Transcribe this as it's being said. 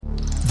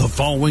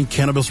following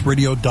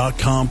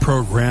CannabisRadio.com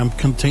program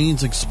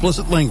contains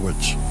explicit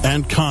language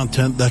and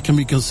content that can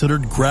be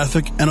considered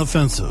graphic and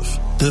offensive.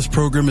 This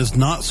program is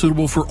not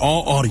suitable for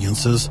all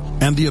audiences,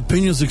 and the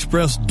opinions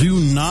expressed do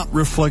not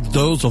reflect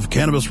those of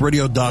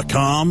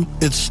CannabisRadio.com,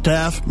 its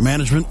staff,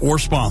 management, or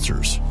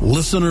sponsors.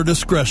 Listener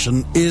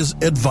discretion is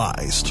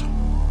advised.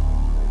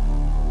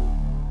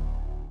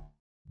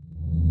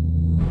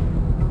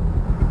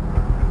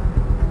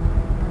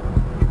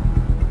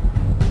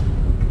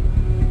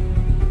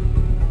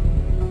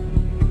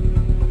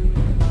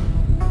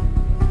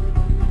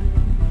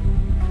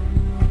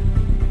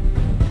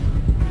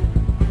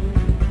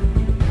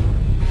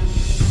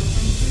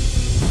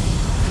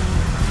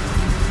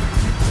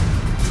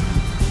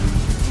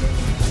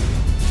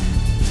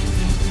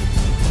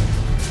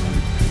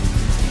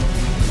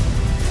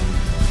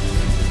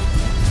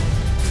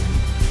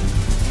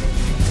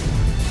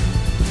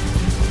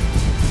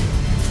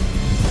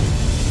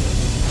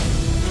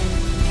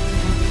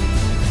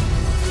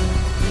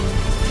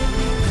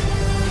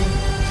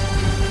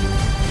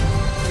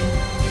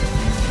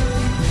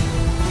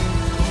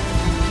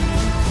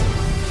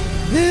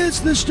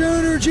 The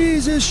Stoner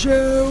Jesus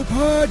Show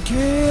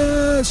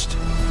podcast,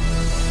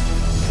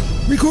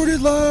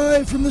 recorded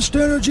live from the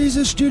Stoner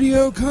Jesus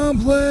Studio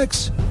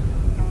Complex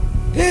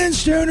in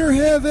Stoner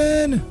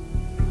Heaven.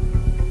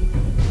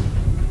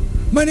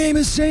 My name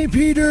is St.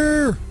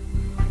 Peter.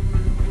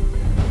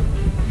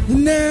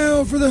 And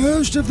now for the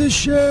host of the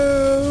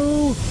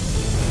show,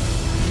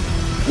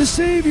 the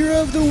savior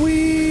of the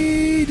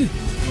weed,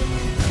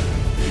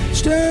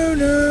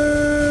 Stoner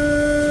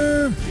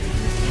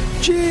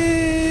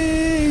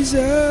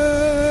Jesus.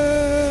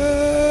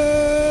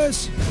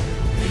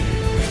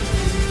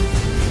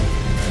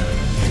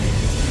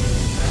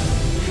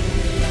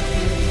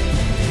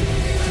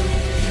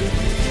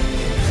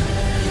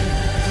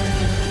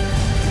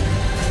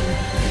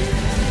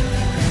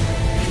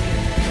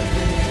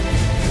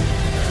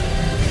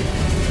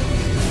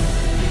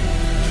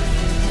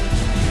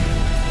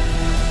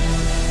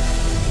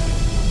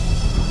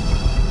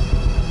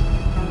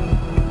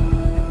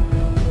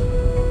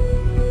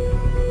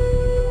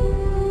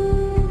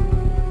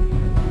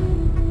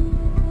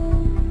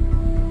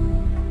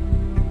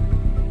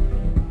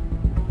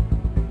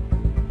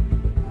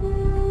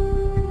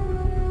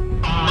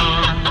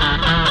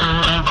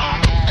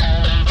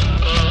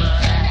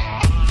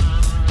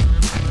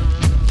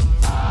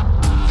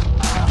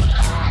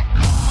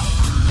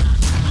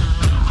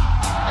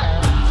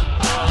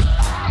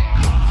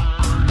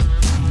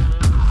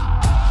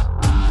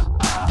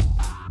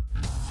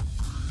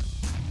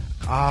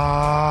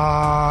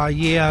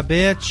 Yeah,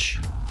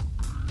 bitch.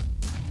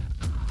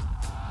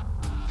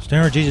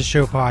 Stoner Jesus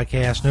Show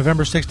podcast,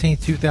 November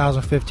 16th,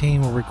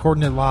 2015. We're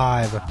recording it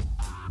live.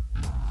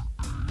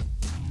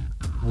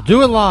 We'll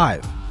do it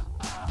live.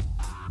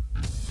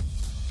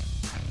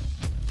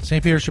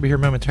 St. Peter should be here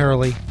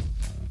momentarily.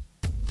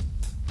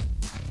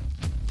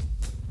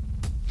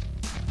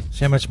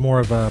 See how much more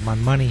of my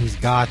money he's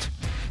got.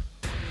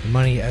 The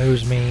money he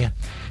owes me.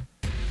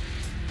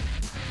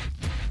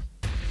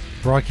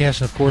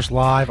 Broadcasting, of course,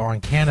 live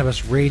on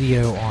Cannabis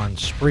Radio on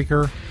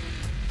Spreaker.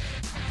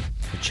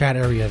 The chat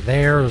area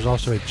there. There's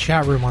also a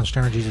chat room on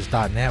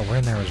StonerJesus.net. We're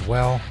in there as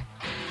well.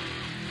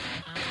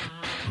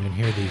 You can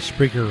hear the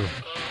Spreaker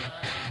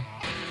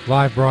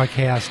live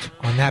broadcast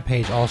on that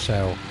page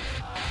also.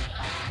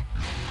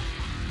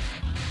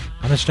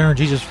 I'm at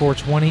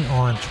StonerJesus420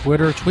 on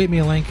Twitter. Tweet me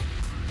a link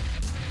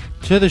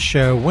to the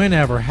show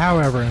whenever,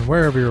 however, and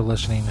wherever you're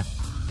listening.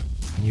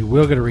 And you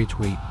will get a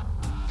retweet.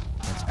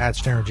 At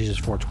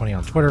StonerJesus420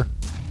 on Twitter.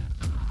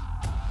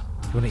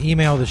 If you want to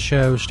email the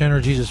show,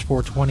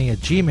 StonerJesus420 at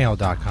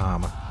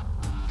gmail.com.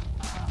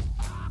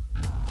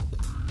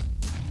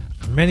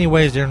 Many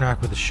ways to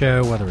interact with the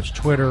show, whether it's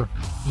Twitter,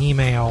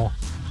 email,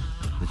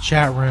 the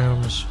chat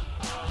rooms.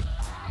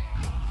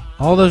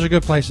 All those are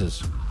good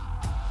places.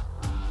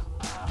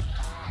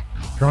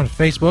 If you're on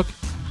Facebook,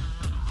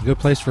 a good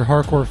place for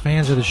hardcore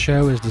fans of the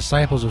show is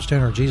Disciples of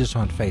Stoner Jesus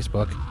on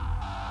Facebook.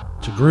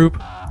 It's a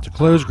group. It's a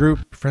closed group.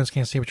 Your friends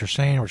can't see what you're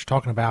saying or what you're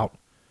talking about.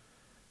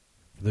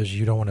 For those of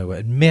you who don't want to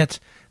admit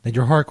that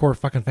you're hardcore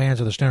fucking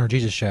fans of the Stoner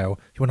Jesus Show,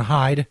 if you want to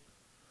hide,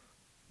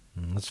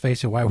 let's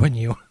face it, why wouldn't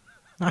you?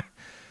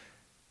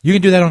 You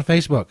can do that on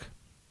Facebook.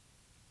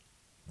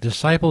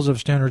 Disciples of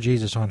Stoner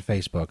Jesus on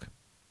Facebook.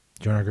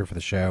 Join our group for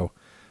the show.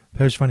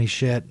 Post funny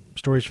shit,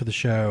 stories for the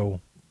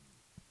show,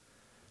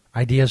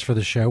 ideas for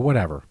the show,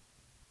 whatever.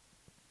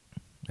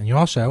 And you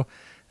also,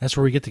 that's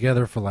where we get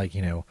together for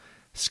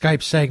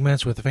Skype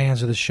segments with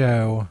fans of the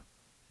show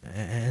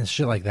and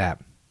shit like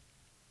that.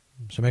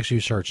 So make sure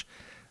you search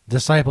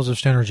Disciples of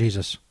Stoner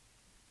Jesus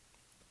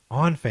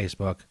on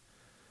Facebook.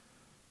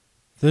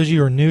 For those of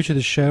you who are new to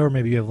the show, or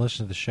maybe you haven't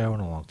listened to the show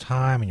in a long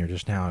time and you're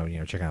just now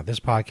checking out this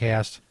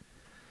podcast.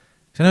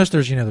 So I notice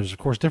there's of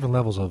course different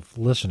levels of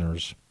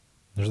listeners.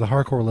 There's the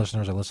hardcore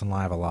listeners that listen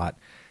live a lot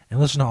and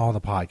listen to all the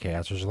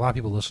podcasts. There's a lot of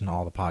people listen to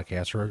all the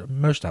podcasts, or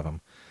most of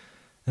them.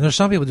 And there's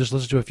some people just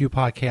listen to a few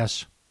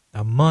podcasts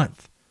a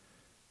month.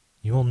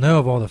 you will know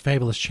of all the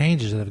fabulous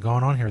changes that have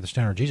gone on here at the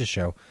Stoner Jesus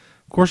Show.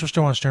 Of course, we're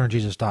still on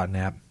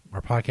stonerjesus.net.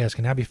 Our podcast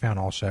can now be found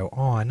also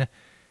on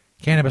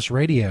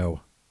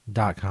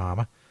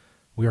cannabisradio.com.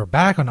 We are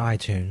back on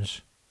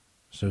iTunes,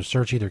 so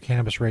search either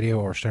Cannabis Radio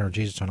or Stoner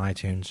Jesus on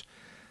iTunes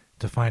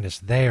to find us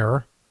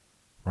there.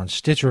 We're on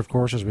Stitcher, of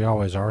course, as we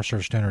always are.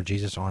 Search Stoner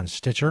Jesus on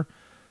Stitcher.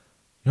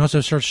 You can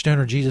also search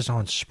Stoner Jesus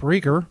on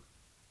Spreaker.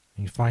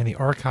 You can find the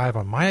archive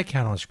on my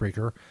account on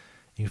Spreaker.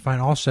 You can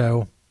find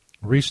also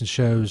recent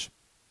shows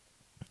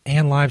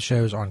and live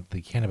shows on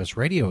the Cannabis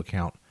Radio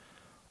account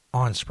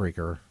on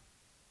Spreaker.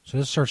 So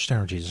just search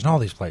Stoner Jesus in all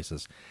these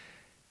places.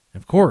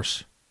 And of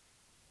course,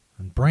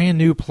 a brand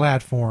new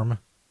platform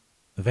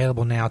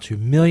available now to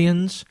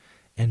millions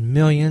and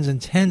millions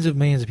and tens of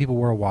millions of people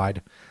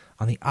worldwide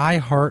on the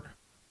iHeart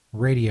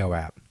Radio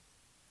app.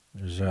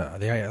 There's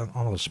on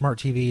all the smart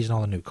TVs and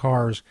all the new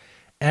cars,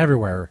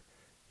 everywhere.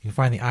 You can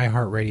find the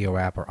iHeart Radio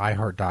app or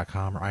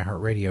iHeart.com or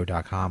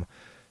iHeartRadio.com.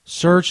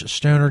 Search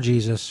Stoner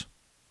Jesus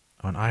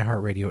on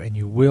iHeartRadio and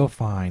you will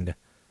find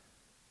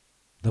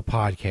the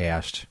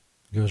podcast.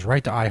 It goes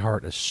right to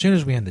iHeart as soon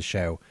as we end the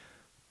show.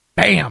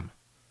 Bam!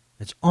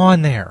 It's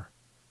on there.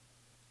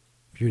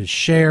 For you to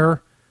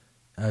share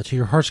to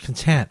your heart's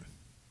content,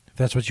 if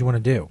that's what you want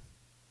to do.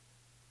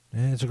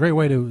 And it's a great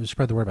way to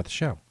spread the word about the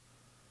show.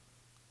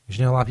 Because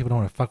you know a lot of people don't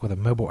want to fuck with a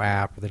mobile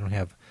app, or they don't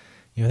have,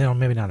 they don't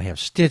maybe not have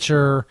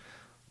Stitcher,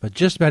 but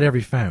just about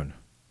every phone.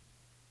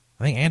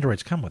 I think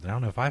Androids come with it. I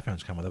don't know if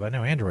iPhones come with it, but I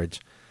know Androids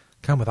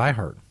come with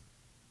iHeart.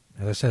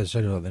 As I said,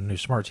 so do the new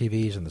smart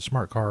TVs and the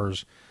smart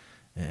cars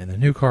and the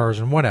new cars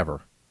and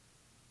whatever.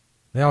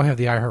 They all have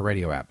the iHeart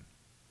Radio app.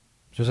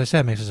 So as I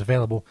said, it makes us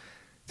available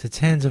to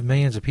tens of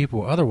millions of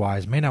people who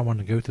otherwise may not want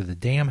to go through the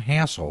damn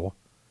hassle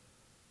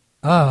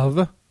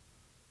of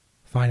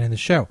finding the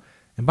show.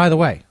 And by the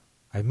way,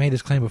 I've made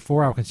this claim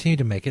before. I'll continue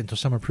to make it until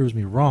someone proves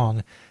me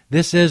wrong.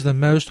 This is the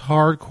most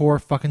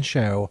hardcore fucking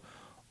show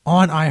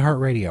on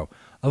iHeartRadio.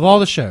 Of all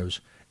the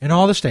shows and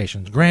all the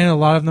stations, granted a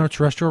lot of them are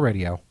terrestrial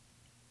radio,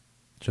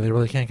 so they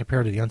really can't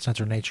compare to the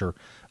uncensored nature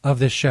of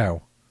this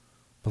show.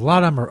 But a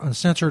lot of them are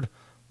uncensored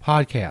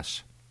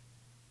podcasts.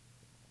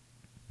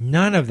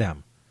 None of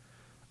them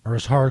are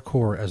as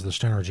hardcore as the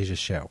Stoner Jesus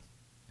Show.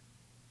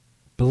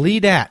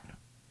 Believe that.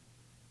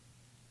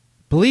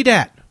 Believe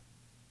that.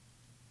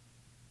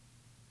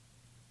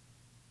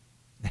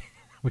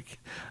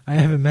 I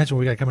haven't mentioned what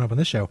we got coming up on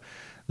this show.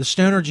 The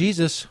Stoner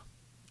Jesus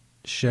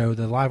Show,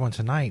 the live one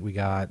tonight, we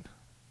got...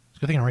 It's a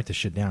good thing I write this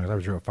shit down because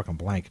I drew a fucking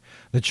blank.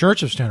 The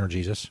Church of Stoner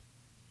Jesus.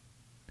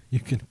 You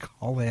can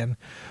call in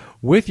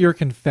with your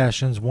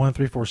confessions,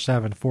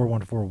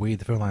 1-347-414-WEED.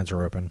 The phone lines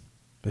are open.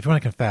 But if you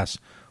want to confess,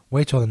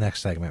 wait till the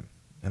next segment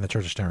in the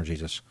Church of Stoner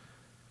Jesus.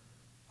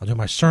 I'll do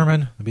my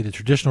sermon. It'll be the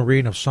traditional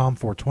reading of Psalm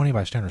 420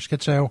 by Stoner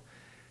Schizo.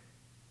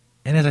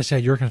 And as I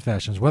said, your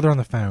confessions, whether on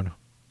the phone,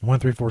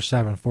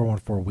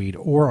 1-347-414-WEED,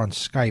 or on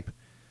Skype,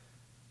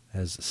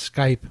 as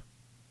Skype,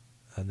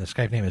 the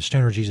Skype name is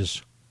Stoner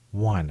Jesus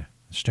 1.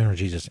 Stoner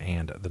Jesus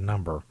and the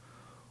number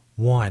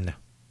 1.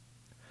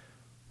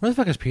 Where the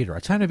fuck is Peter?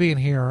 It's time to be in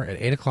here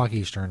at 8 o'clock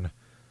Eastern.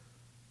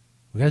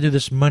 We got to do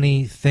this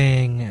money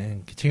thing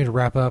and continue to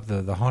wrap up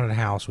the haunted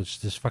house, which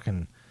this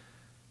fucking...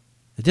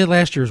 It did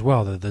last year as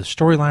well. The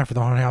storyline for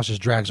the haunted house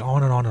just drags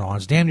on and on and on.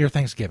 It's damn near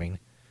Thanksgiving.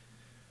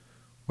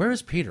 Where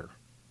is Peter?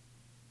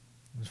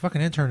 This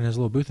fucking intern in his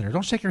little booth in there.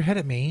 Don't shake your head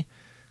at me.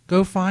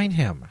 Go find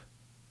him.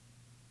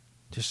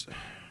 Just... Oh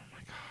my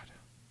God.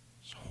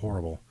 It's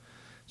horrible.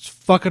 It's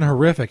fucking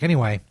horrific.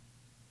 Anyway,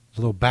 there's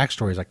a little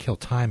backstory as I kill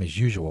time as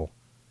usual.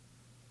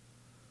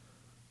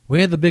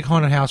 We had the big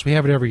haunted house. We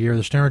have it every year.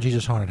 The Stoner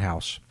Jesus Haunted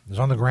House. It's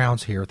on the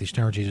grounds here at the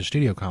Stoner Jesus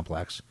Studio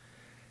Complex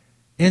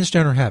in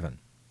Stoner Heaven.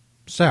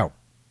 So,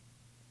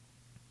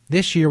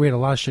 this year we had a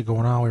lot of shit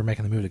going on. We were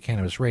making the move to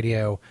Cannabis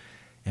Radio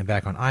and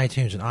back on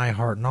iTunes and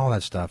iHeart and all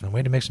that stuff. And we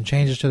had to make some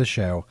changes to the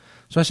show.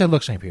 So I said,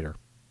 look, St. Peter,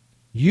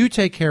 you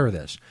take care of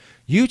this.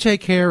 You take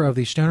care of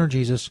the Stoner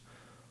Jesus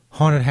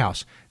Haunted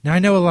House. Now, I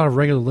know a lot of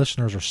regular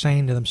listeners are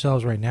saying to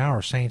themselves right now,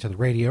 or saying to the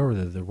radio or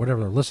the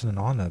whatever they're listening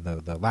on,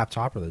 the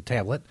laptop or the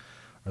tablet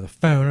or the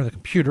phone or the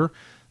computer,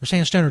 they're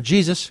saying, Stoner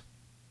Jesus,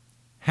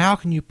 how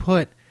can you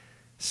put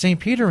St.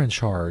 Peter in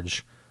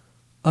charge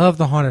of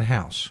the haunted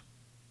house?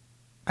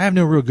 I have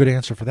no real good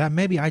answer for that.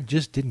 Maybe I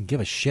just didn't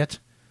give a shit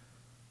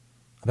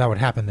about what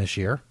happened this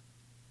year.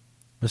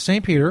 But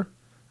St. Peter,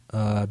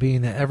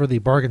 being ever the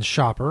bargain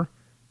shopper,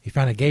 he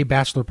found a gay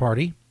bachelor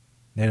party.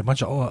 They had a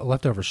bunch of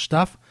leftover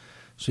stuff.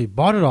 So he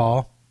bought it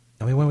all,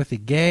 and we went with the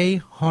gay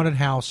haunted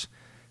house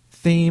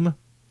theme.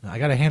 Now, I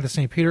got to hand it to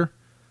St. Peter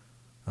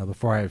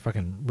before I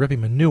fucking rip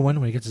him a new one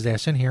when he gets his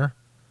ass in here.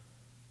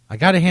 I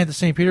got to hand it to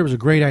St. Peter. It was a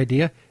great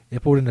idea.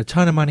 It pulled in a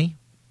ton of money.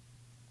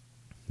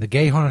 The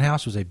gay haunted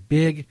house was a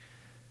big,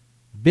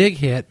 big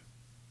hit.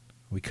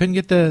 We couldn't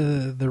get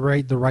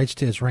the rights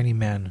to It's Raining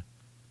Men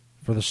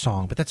for the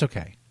song, but that's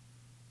okay.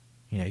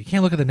 You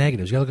can't look at the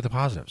negatives. You got to look at the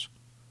positives.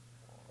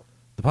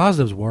 The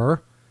positives were,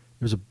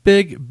 it was a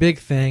big, big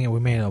thing, and we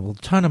made a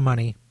ton of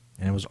money,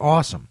 and it was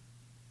awesome.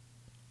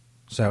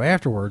 So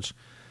afterwards,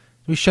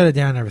 we shut it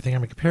down and everything.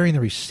 I'm comparing the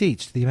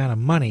receipts to the amount of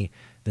money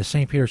that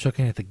St. Peter took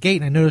in at the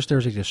gate, and I noticed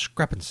there's a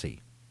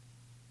discrepancy.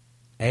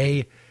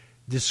 A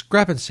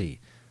discrepancy.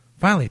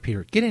 Finally,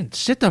 Peter, get in.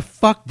 Sit the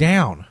fuck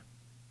down.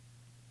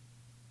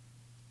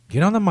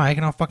 Get on the mic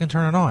and I'll fucking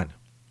turn it on.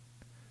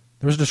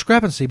 There was a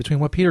discrepancy between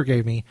what Peter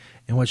gave me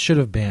and what should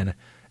have been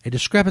a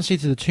discrepancy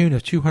to the tune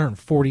of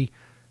 $240.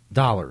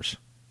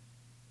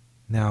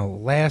 Now,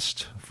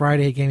 last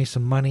Friday he gave me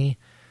some money.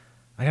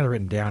 I got it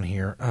written down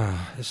here.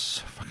 This is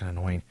so fucking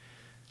annoying.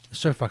 It's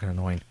so fucking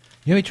annoying.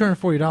 You gave me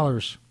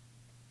 $240,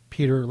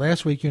 Peter.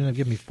 Last week you ended up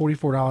giving me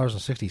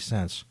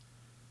 $44.60.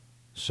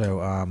 So,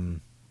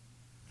 hold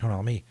on,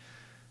 let me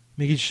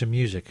get you some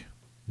music.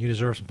 You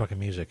deserve some fucking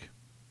music.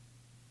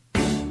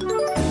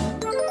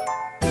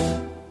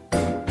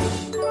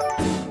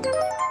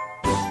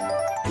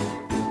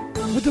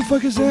 What the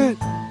fuck is that?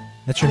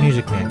 That's your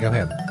music, man. Go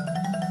ahead.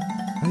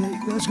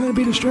 That's going to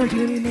be distracting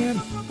any man.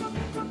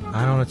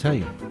 I don't want to tell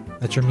you.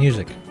 That's your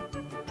music.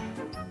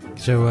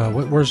 So,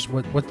 what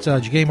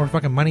did you get any more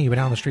fucking money? You've been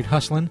out on the street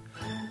hustling,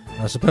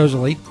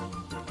 supposedly,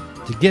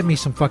 to get me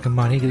some fucking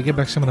money, to get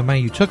back some of the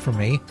money you took from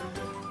me.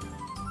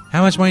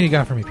 How much money you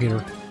got from me,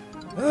 Peter?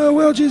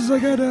 Well, Jesus, I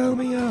got, I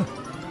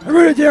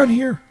wrote it down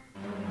here.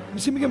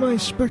 Let me get my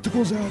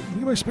spectacles out. Let me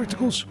get my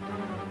spectacles.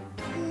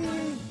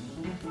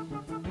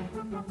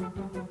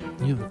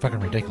 You fucking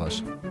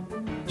ridiculous.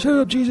 Shut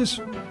up, Jesus.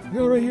 I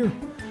got it right here.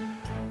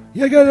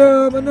 Yeah, I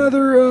got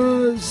another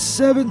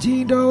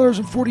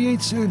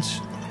 $17.48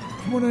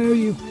 from what I owe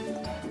you.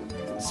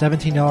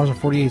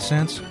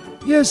 $17.48?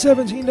 Yeah,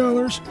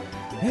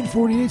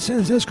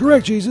 $17.48. That's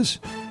correct, Jesus.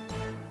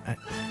 I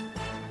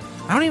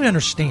don't even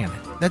understand.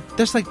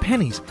 That's like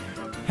pennies.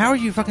 How are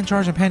you fucking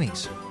charging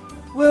pennies?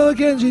 Well,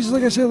 again, Jesus,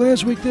 like I said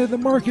last week, the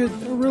market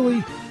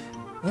really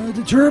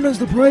determines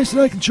the price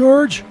that I can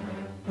charge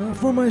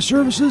for my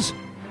services.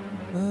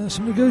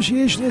 Some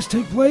negotiation has to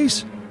take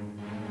place,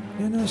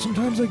 and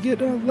sometimes I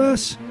get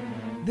less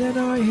than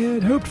I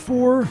had hoped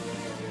for.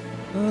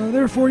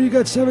 Therefore, you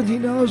got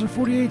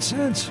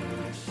 $17.48.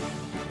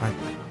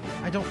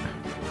 I don't...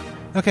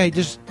 Okay,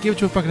 just give it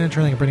to a fucking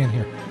intern and bring it in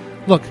here.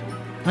 Look,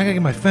 I gotta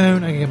get my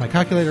phone, I gotta get my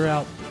calculator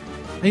out.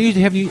 I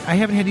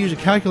haven't had to use a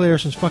calculator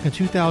since fucking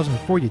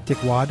 2004, you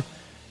dickwad.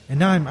 And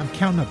now I'm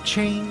counting up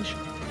change.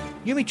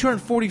 You give me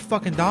 $240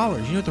 fucking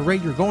dollars. You know at the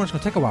rate you're going, it's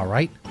gonna take a while,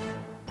 right?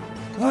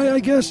 I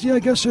guess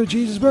so,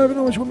 Jesus. But I don't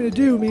know what you want me to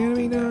do, man. I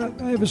mean,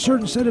 I have a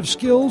certain set of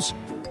skills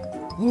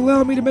that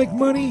allow me to make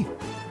money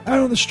out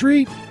on the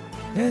street.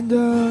 And,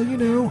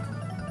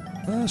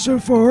 so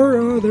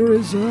far, there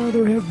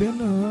have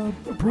been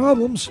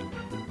problems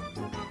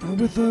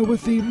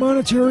with the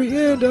monetary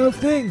end of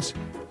things.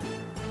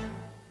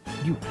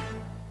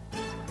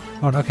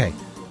 Oh, okay.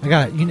 I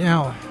got it. You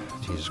now...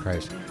 Jesus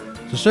Christ.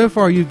 So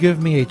far you've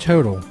given me a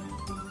total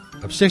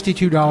of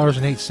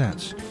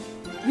 $62.08.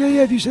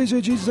 Yeah, if you say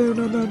so, Jesus.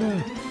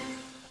 No.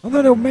 I'm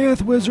not a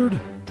math wizard,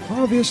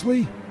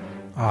 obviously.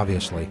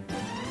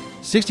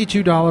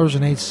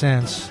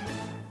 $62.08.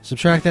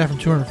 Subtract that from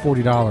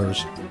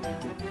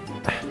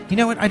 $240. You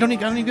know what? I don't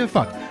even give a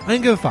fuck. I'm not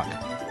even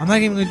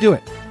going to do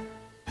it.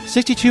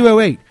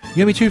 $62.08. You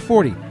give me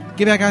 $240.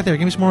 Get back out there.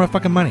 Give me some more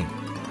fucking money.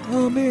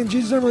 Oh, man,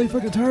 Jesus, I'm really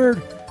fucking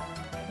tired.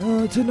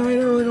 Tonight,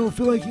 I really don't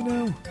feel like,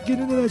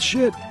 getting into that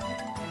shit.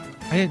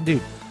 I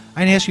didn't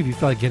ask you if you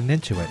felt like getting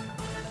into it.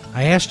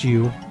 I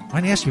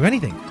didn't ask you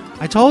anything.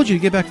 I told you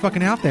to get back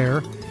fucking out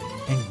there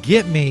and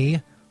get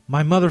me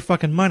my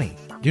motherfucking money.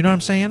 Do you know what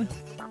I'm saying?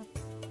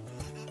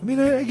 I mean,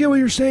 I get what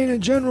you're saying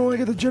in general. I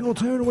get the general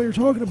tone of what you're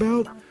talking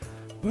about.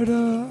 But,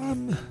 I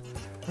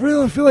really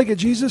don't feel like it,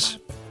 Jesus.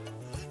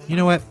 You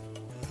know what?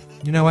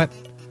 I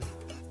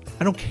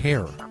don't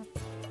care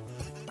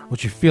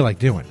what you feel like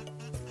doing.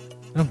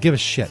 I don't give a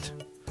shit.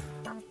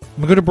 I'm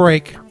going to go to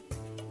break.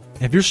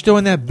 If you're still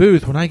in that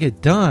booth when I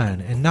get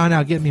done and not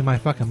out getting me my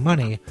fucking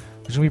money,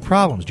 there's going to be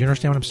problems. Do you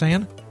understand what I'm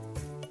saying?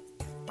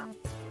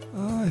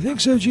 I think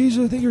so,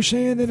 Jesus. I think you're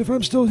saying that if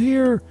I'm still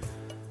here,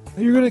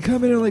 you're going to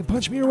come in and,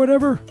 punch me or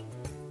whatever?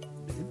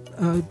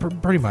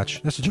 Pretty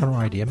much. That's the general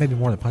idea. Maybe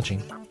more than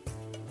punching.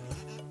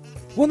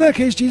 Well, in that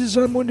case, Jesus,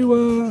 I'm going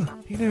to,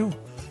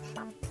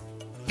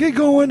 get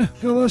going.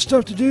 Got a lot of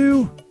stuff to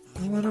do.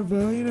 A lot of,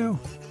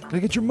 gotta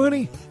get your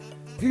money.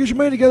 Gotta get your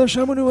money together,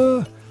 so I'm going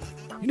to,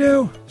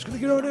 just going to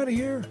get on out of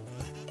here.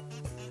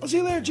 I'll see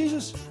you later,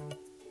 Jesus.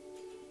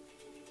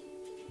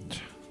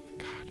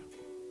 God.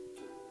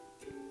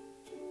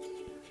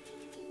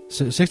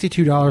 So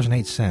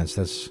 $62.08.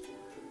 That's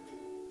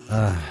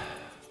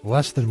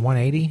less than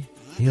 $180.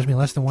 He owes me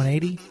less than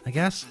 $180, I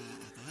guess.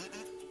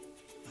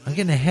 I'm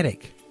getting a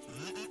headache.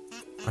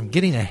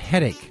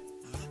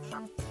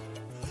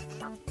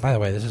 By the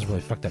way, this is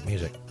really fucked up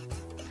music.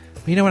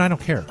 But you know what? I don't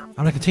care. I'm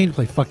going to continue to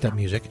play fucked up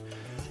music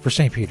for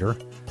St. Peter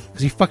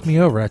because he fucked me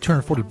over at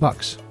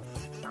 $240.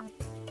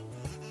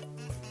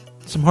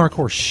 Some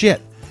hardcore shit,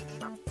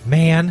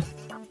 man.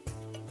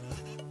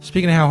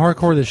 Speaking of how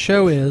hardcore this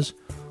show is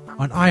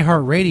on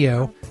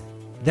iHeartRadio,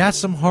 that's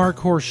some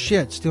hardcore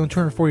shit, stealing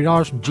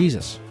 $240 from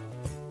Jesus.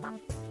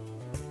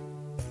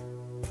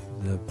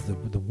 The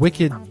the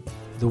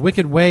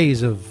wicked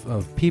ways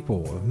of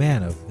people, of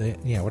men,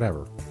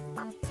 whatever.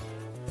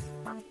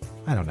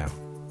 I don't know.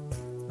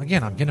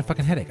 Again, I'm getting a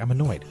fucking headache. I'm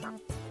annoyed.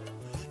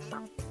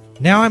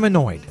 Now I'm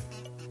annoyed.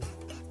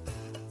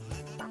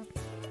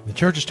 The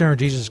Church of Stoner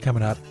Jesus is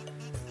coming up.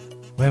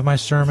 We have my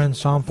sermon,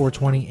 Psalm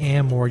 420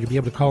 and more. You'll be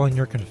able to call in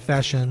your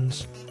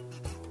confessions.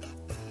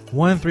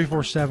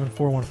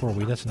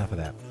 1-347-414-WEED. That's enough of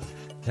that.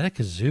 Is that a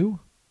kazoo?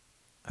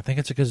 I think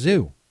it's a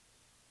kazoo.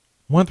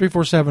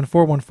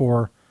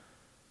 1-347-414.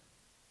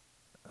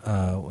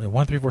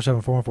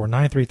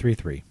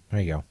 1-347-414-9333.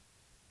 There you go.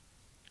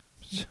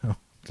 So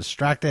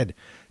distracted.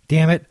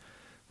 Damn it.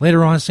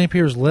 Later on, St.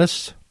 Peter's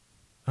list.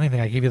 I don't even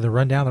think I gave you the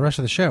rundown the rest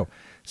of the show.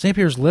 St.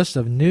 Peter's list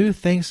of new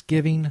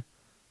Thanksgiving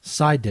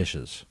side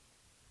dishes.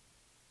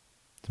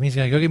 That means he's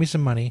going to go get me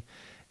some money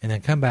and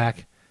then come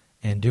back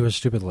and do a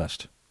stupid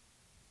list.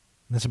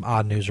 And then some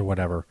odd news or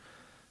whatever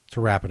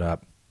to wrap it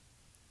up.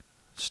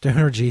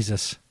 Stoner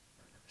Jesus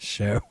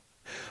Show.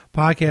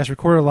 Podcast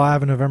recorded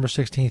live on November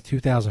 16th,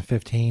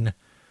 2015.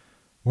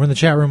 We're in the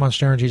chat room on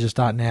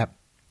stonerjesus.net.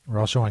 We're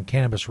also on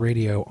Cannabis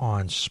Radio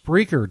on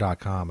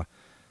Spreaker.com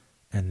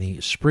and the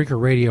Spreaker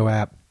Radio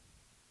app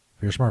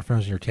for your smartphones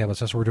and your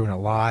tablets. That's where we're doing it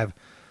live.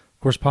 Of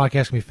course,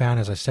 podcasts can be found,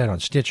 as I said, on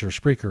Stitcher,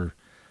 Spreaker,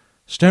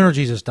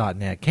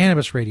 stonerjesus.net,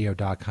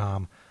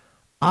 cannabisradio.com,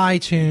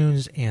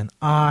 iTunes, and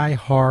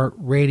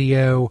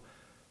iHeartRadio.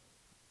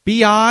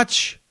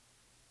 Biatch!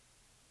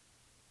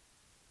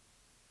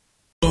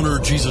 Stoner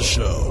Jesus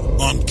Show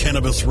on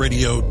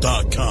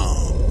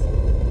cannabisradio.com.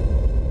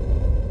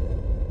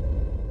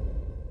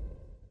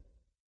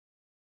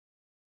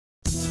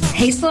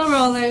 Hey, Slow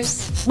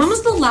Rollers. When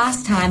was the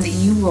last time that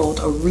you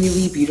rolled a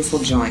really beautiful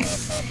joint?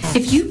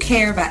 If you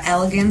care about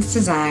elegance,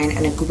 design,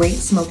 and a great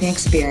smoking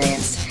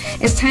experience,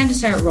 it's time to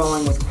start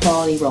rolling with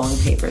quality rolling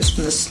papers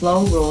from the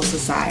Slow Roll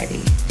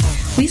Society.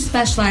 We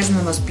specialize in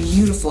the most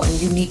beautiful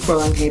and unique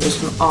rolling papers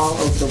from all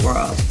over the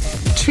world.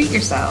 Treat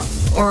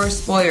yourself or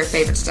spoil your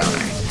favorite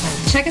stoner.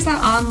 Check us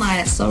out online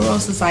at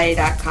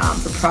slowrollsociety.com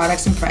for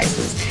products and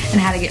prices and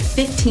how to get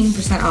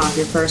 15% off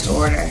your first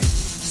order.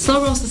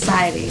 Slow Roll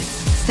Society.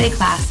 Stay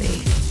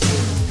classy.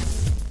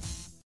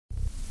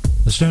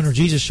 The Stoner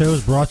Jesus Show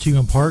is brought to you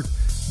in part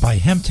by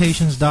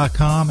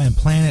Hemptations.com and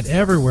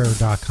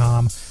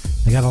PlanetEverywhere.com.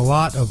 They got a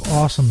lot of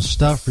awesome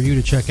stuff for you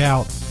to check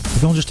out.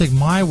 But don't just take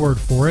my word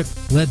for it.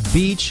 Let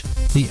Beach,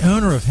 the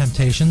owner of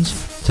Hemptations,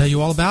 tell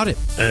you all about it.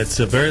 It's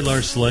a very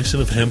large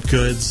selection of hemp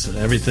goods,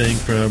 everything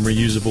from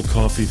reusable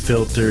coffee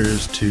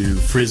filters to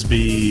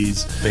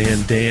frisbees,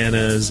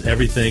 bandanas,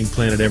 everything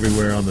Planet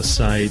Everywhere on the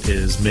site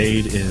is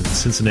made in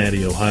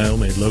Cincinnati, Ohio,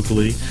 made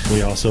locally.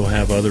 We also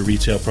have other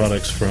retail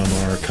products from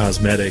our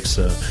cosmetics,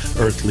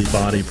 Earthly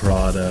Body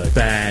product,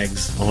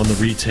 bags on the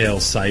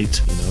retail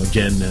site.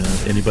 Again,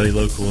 anybody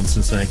local in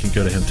Cincinnati can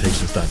go to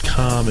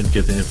Hemptations.com and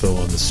get the info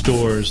on the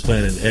stores.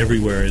 Planet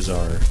Everywhere is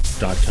our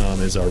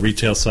 .com is our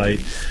retail site.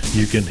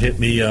 You can hit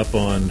me up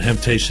on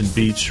Hemptation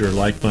Beach or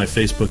like my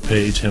Facebook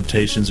page,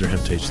 Hemptations or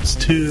Hemptations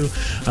 2.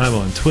 I'm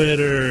on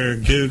Twitter,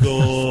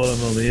 Google,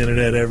 I'm on the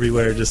internet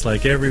everywhere, just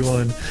like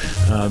everyone.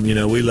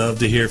 We love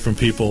to hear from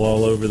people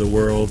all over the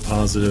world,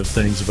 positive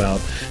things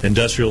about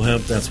industrial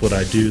hemp. That's what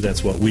I do.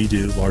 That's what we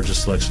do.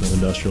 Largest selection of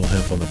industrial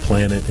hemp on the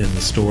planet in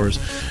the stores.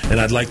 And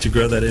I'd like to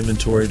grow that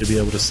inventory to be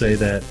able to say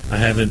that I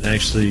haven't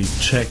actually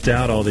checked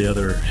out all the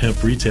other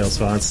hemp retail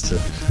spots to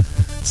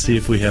see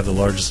if we have the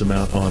largest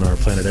amount on our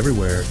Planet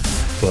Everywhere,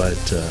 but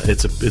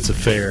it's a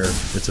fair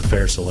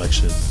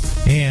selection.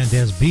 And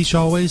as Beach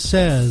always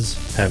says,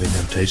 having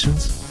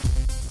Hemptations.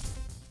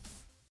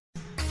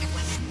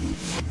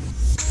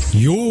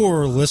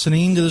 You're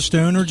listening to the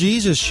Stoner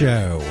Jesus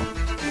Show.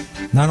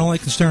 Not only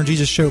can Stoner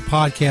Jesus Show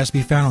podcasts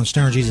be found on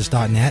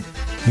stonerjesus.net,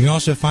 you can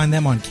also find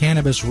them on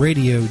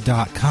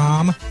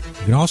cannabisradio.com.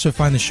 You can also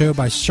find the show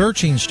by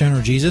searching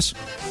Stoner Jesus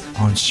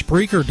on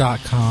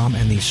Spreaker.com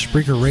and the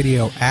Spreaker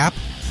Radio app,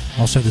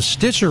 also the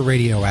Stitcher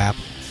Radio app,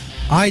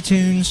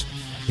 iTunes,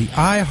 the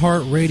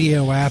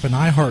iHeartRadio app, and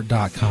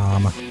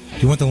iHeart.com.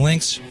 If you want the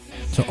links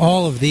to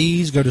all of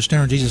these, go to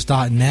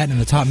stonerjesus.net. In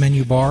the top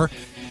menu bar,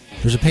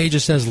 there's a page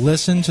that says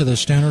Listen to the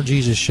Stoner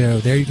Jesus Show.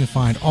 There you can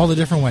find all the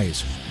different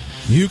ways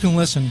you can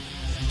listen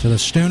to the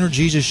Stoner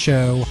Jesus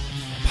Show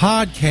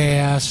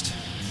podcast.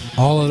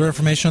 All other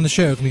information on the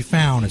show can be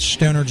found at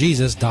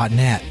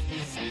stonerjesus.net.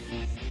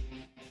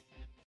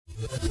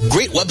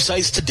 Great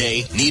websites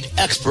today need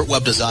expert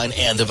web design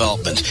and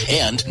development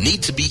and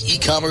need to be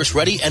e-commerce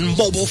ready and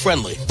mobile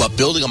friendly. But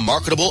building a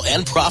marketable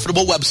and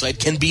profitable website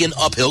can be an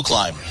uphill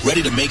climb.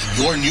 Ready to make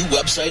your new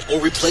website or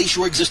replace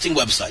your existing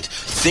website?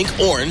 Think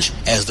Orange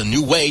as the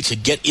new way to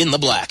get in the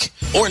black.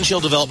 Orange Hill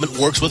Development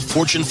works with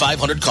Fortune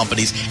 500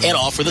 companies and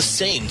offer the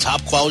same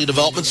top quality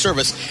development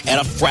service at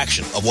a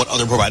fraction of what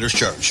other providers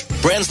charge.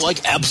 Brands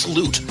like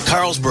Absolute,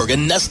 Carlsberg,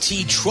 and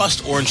Nestea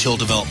trust Orange Hill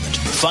Development.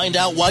 Find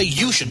out why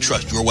you should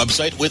trust your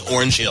website with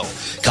Orange Hill.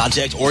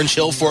 Contact Orange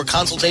Hill for a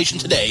consultation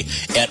today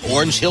at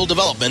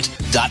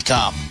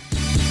orangehilldevelopment.com.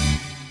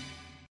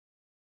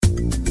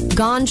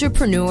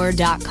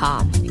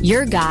 Ganjapreneur.com,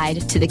 your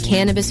guide to the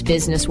cannabis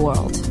business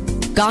world.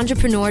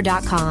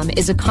 Ganjapreneur.com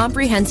is a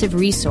comprehensive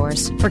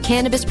resource for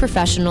cannabis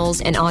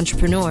professionals and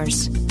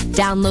entrepreneurs.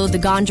 Download the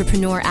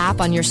Ganjapreneur app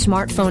on your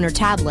smartphone or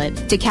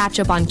tablet to catch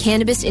up on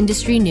cannabis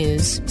industry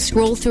news,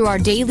 scroll through our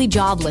daily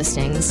job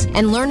listings,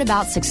 and learn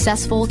about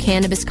successful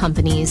cannabis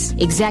companies,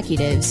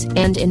 executives,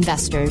 and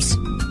investors.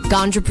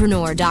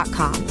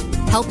 Ganjapreneur.com,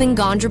 helping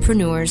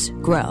Ganjapreneurs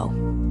grow.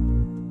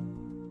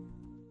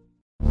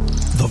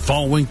 The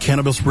following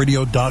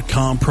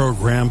CannabisRadio.com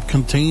program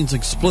contains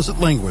explicit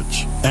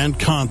language and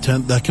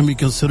content that can be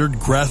considered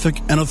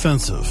graphic and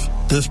offensive.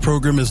 This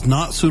program is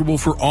not suitable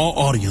for all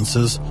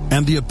audiences,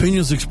 and the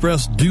opinions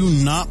expressed do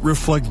not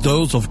reflect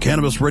those of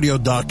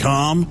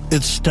CannabisRadio.com,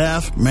 its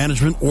staff,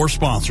 management, or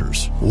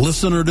sponsors.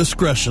 Listener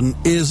discretion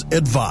is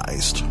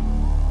advised.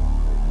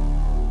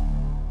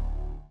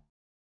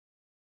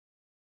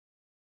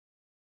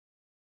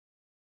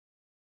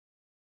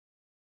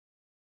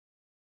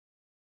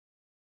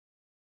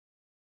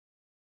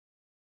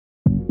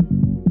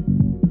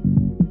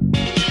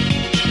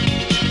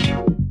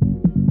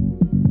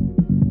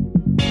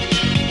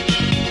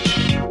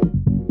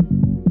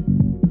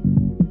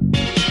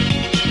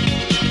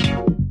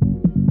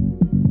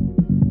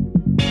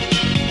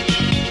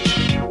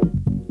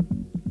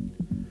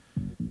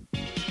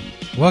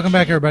 Welcome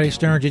back, everybody.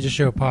 Stoner Jesus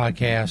Show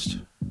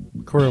podcast,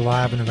 recorded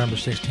live on November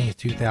 16th,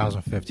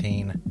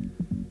 2015.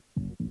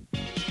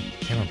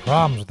 Having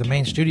problems with the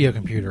main studio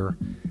computer.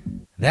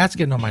 That's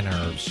getting on my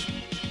nerves.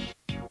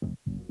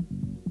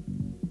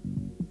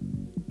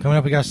 Coming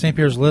up, we got St.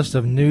 Pierre's list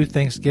of new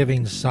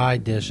Thanksgiving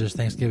side dishes.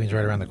 Thanksgiving's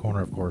right around the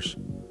corner, of course.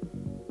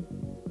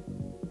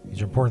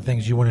 These are important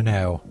things you want to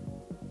know,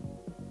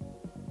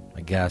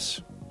 I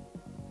guess.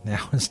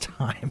 Now it's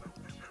time.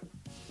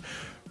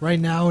 Right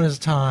now it is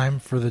time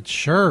for the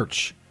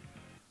Church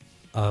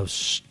of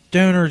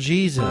Stoner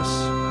Jesus.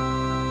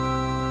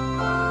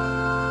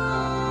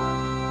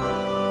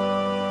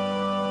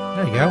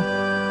 There you go.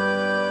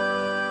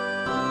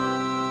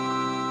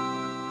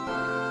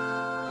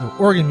 Oh,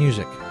 organ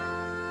music.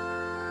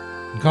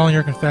 I'm calling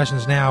your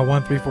confessions now,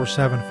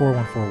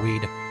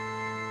 1-347-414-WEED,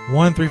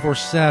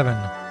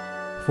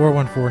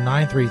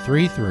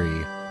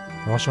 1-347-414-9333.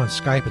 We're also on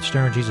Skype at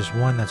Stoner Jesus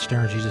 1, that's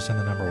Stoner Jesus and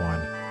the number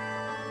 1.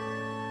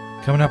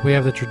 Coming up, we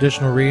have the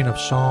traditional reading of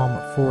Psalm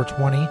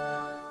 420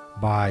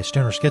 by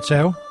Stoner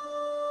Schizo.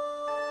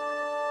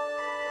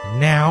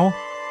 Now,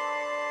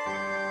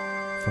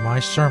 for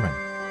my sermon.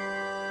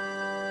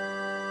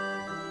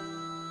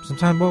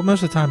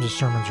 Most of the times the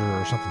sermons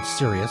are something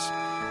serious.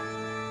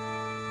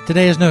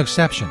 Today is no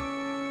exception.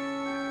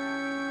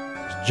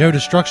 Joe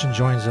Destruction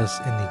joins us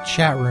in the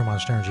chat room on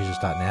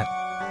stonerjesus.net.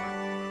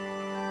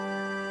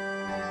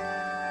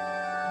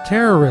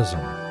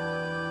 Terrorism.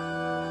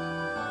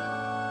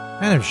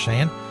 I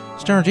understand.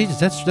 Stoner Jesus,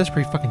 that's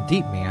pretty fucking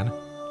deep, man.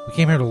 We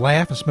came here to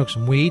laugh and smoke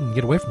some weed and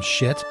get away from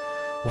shit.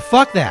 Well,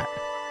 fuck that.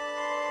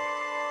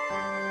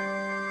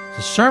 It's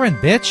a sermon,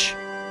 bitch.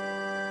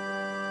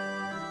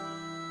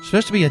 It's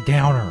supposed to be a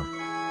downer.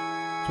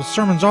 That's what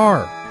sermons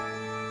are.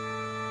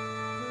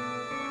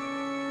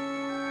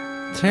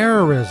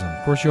 Terrorism.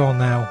 Of course, you all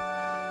know.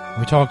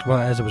 We talked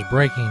about it as it was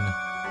breaking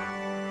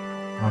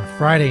on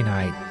Friday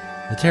night.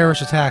 The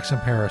terrorist attacks in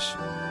Paris.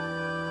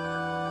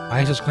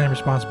 ISIS claimed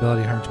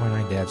responsibility,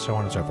 129 dead, so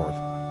on and so forth.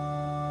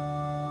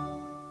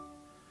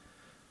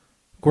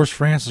 Of course,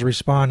 France is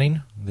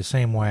responding the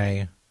same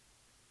way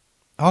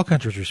all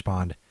countries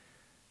respond,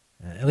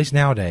 at least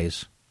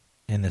nowadays,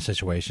 in this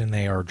situation.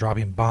 They are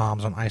dropping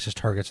bombs on ISIS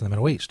targets in the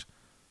Middle East,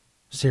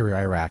 Syria,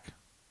 Iraq,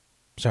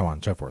 so on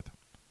and so forth.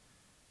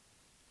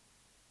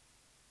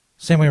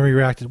 Same way we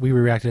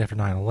reacted after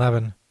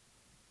 9/11,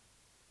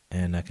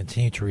 and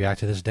continue to react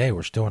to this day.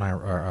 We're still in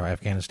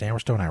Afghanistan, we're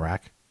still in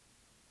Iraq.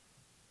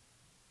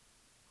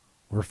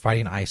 We're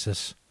fighting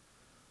ISIS.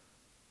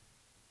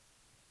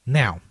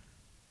 Now,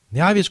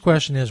 the obvious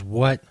question is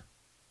what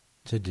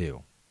to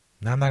do.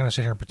 Now, I'm not going to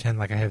sit here and pretend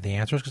like I have the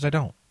answers, because I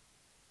don't.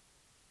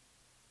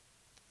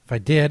 If I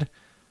did,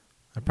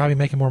 I'd probably be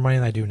making more money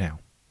than I do now.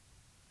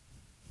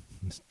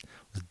 This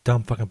a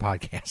dumb fucking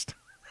podcast.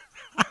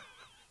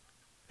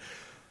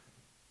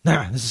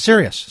 Nah, this is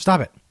serious.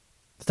 Stop it.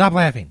 Stop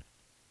laughing.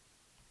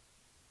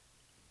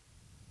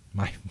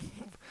 The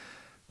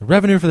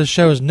revenue for the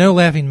show is no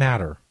laughing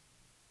matter.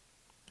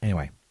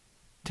 Anyway,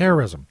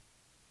 terrorism.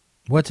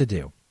 What to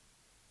do?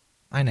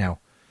 I know,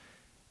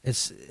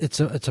 it's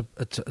a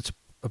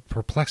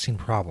perplexing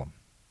problem.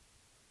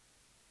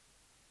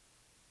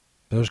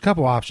 But there's a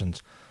couple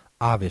options.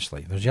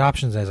 Obviously, there's the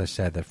options, as I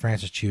said, that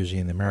France is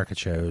choosing, that America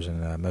chose,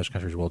 and most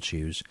countries will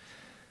choose.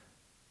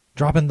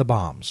 Dropping the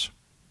bombs.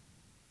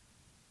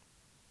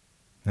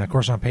 Now, of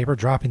course, on paper,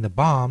 dropping the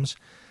bombs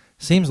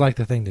seems like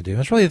the thing to do.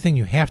 It's really the thing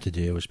you have to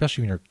do,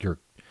 especially when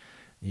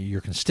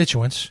your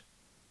constituents.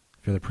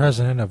 If you're the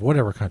president of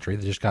whatever country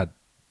that just got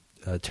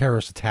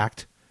terrorists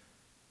attacked,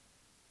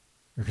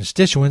 your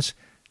constituents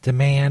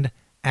demand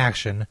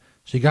action,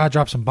 so you got to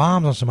drop some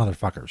bombs on some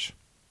motherfuckers.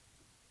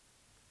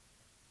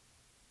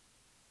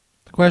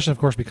 The question, of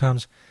course,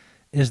 becomes,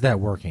 is that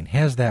working?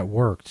 Has that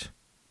worked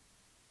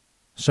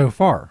so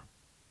far?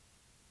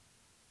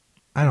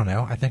 I don't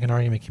know. I think an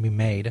argument can be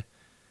made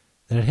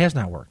that it has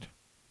not worked.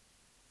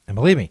 And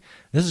believe me,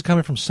 this is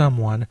coming from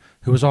someone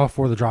who was all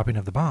for the dropping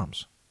of the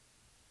bombs.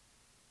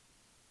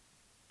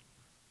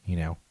 You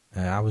know,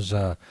 I was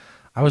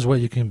what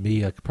you can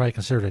be probably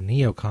considered a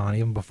neocon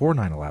even before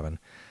 9/11.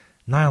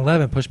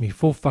 9/11 pushed me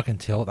full fucking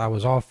tilt. I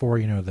was all for,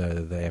 you know,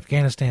 the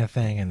Afghanistan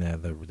thing and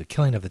the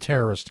killing of the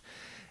terrorists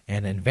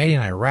and invading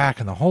Iraq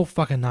and the whole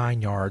fucking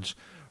 9 yards.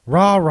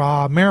 Rah,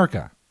 rah,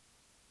 America.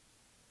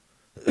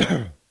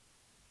 So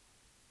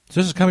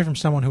this is coming from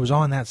someone who was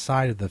on that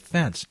side of the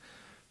fence.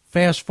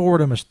 Fast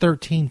forward almost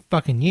 13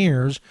 fucking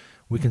years,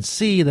 we can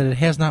see that it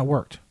has not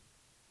worked.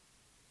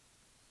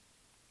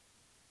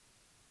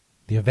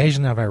 The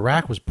invasion of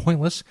Iraq was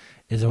pointless.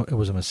 It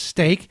was a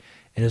mistake.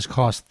 It has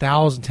cost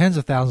tens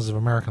of thousands of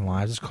American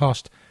lives. It's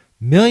cost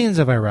millions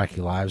of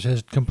Iraqi lives. It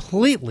has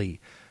completely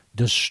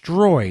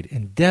destroyed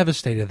and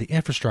devastated the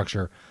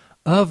infrastructure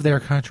of their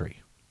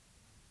country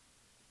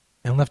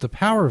and left a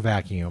power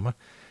vacuum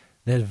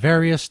that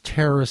various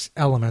terrorist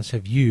elements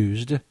have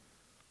used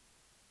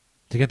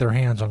to get their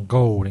hands on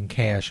gold and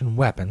cash and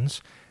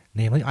weapons,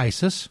 namely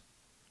ISIS,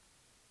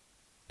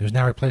 who's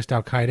now replaced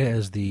Al-Qaeda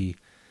as the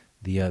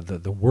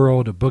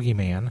world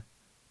boogeyman.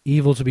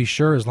 Evil to be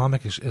sure,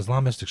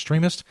 Islamist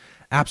extremist,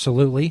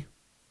 absolutely.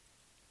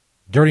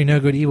 Dirty, no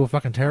good, evil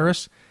fucking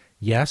terrorists,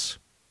 yes.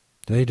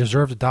 Do they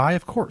deserve to die?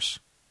 Of course.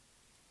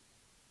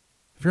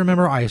 If you're a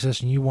member of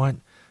ISIS and you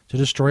want to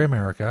destroy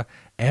America,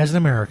 as an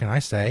American, I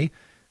say,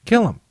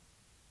 kill them.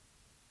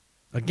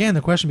 Again,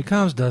 the question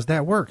becomes, does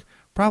that work?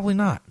 Probably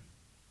not.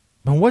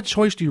 But what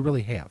choice do you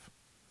really have?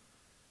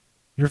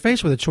 You're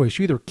faced with a choice.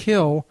 You either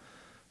kill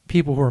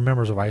people who are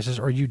members of ISIS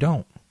or you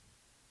don't.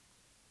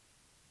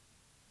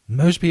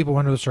 Most people,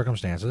 under the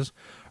circumstances,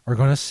 are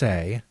going to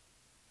say,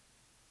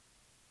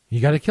 you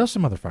got to kill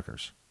some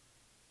motherfuckers.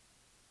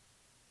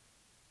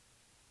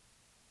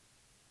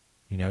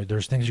 You know,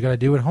 there's things you got to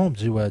do at home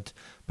to do it,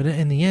 but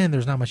in the end,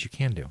 there's not much you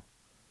can do.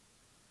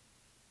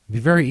 It'd be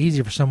very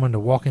easy for someone to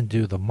walk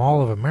into the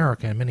Mall of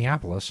America in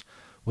Minneapolis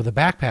with a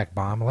backpack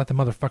bomb and let the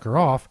motherfucker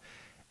off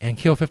and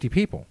kill 50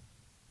 people.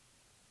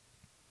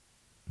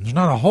 There's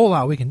not a whole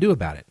lot we can do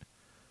about it.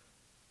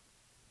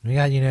 We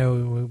got, you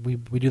know, we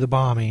do the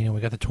bombing and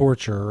we got the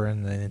torture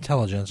and the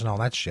intelligence and all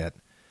that shit.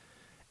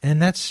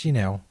 And that's, you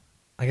know,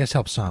 I guess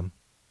helps some.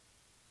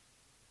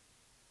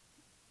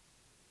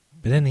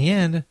 But in the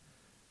end,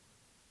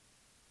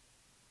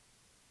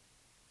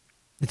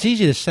 it's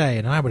easy to say,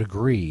 and I would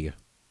agree,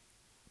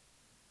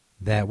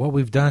 that what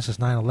we've done since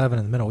 9/11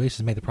 in the Middle East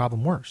has made the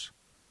problem worse.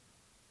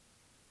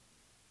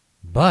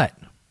 But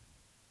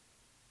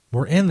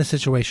we're in the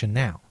situation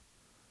now.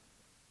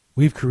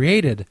 We've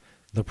created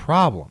the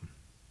problem.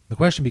 The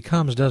question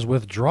becomes, does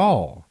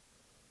withdrawal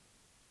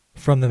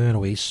from the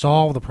Middle East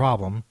solve the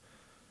problem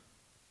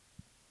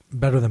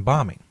better than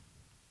bombing?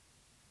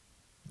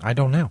 I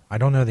don't know. I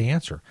don't know the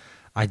answer.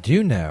 I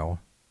do know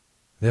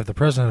that if the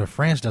president of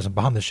France doesn't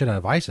bomb the shit out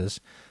of ISIS,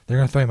 they're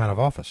going to throw him out of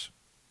office.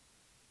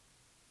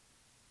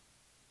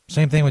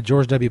 Same thing with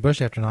George W.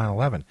 Bush after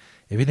 9/11.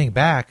 If you think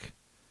back,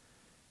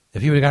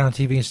 if he would have got on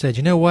TV and said,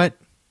 you know what?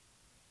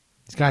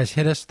 These guys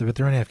hit us, they're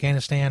in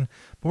Afghanistan,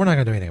 but we're not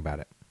going to do anything about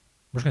it.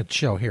 We're just going to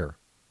chill here.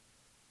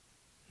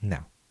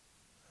 No.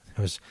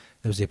 It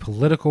was a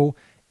political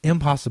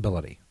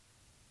impossibility.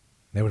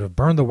 They would have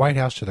burned the White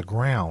House to the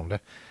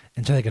ground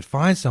until they could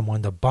find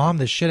someone to bomb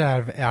the shit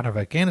out of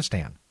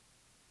Afghanistan.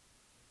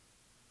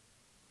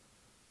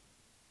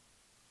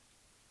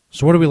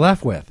 So what are we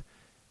left with?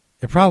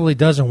 It probably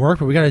doesn't work,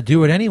 but we got to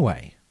do it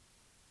anyway.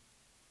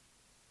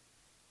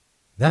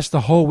 That's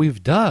the hole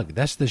we've dug.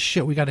 That's the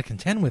shit we got to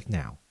contend with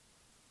now.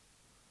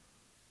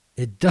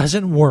 It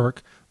doesn't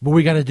work, but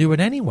we got to do it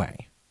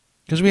anyway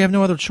because we have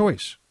no other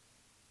choice.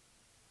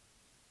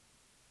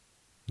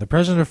 The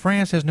president of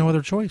France has no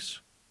other choice.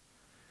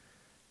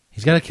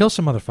 He's got to kill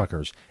some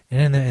motherfuckers,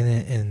 and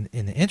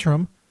in the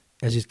interim,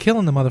 as he's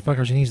killing the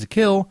motherfuckers he needs to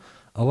kill,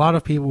 a lot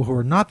of people who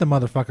are not the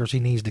motherfuckers he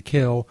needs to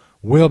kill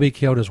will be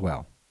killed as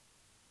well.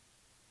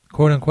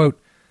 Quote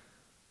unquote,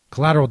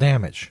 collateral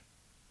damage.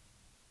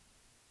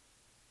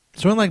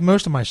 So unlike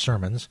most of my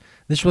sermons,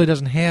 this really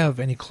doesn't have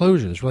any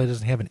closure. This really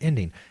doesn't have an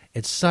ending.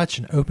 It's such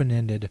an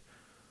open-ended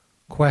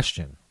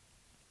question.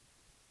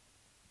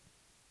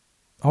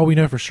 All we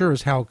know for sure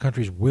is how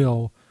countries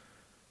will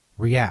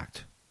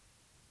react.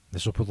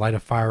 This will put light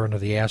of fire under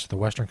the ass of the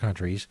Western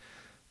countries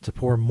to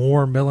pour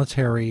more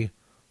military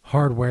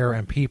hardware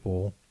and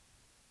people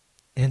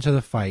into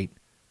the fight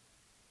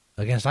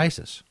against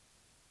ISIS.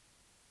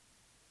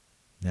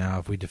 Now,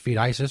 if we defeat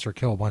ISIS or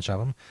kill a bunch of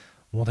them,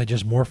 won't they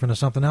just morph into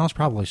something else?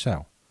 Probably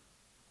so.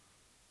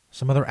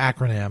 Some other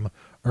acronym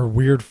or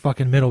weird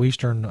fucking Middle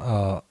Eastern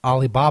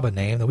Alibaba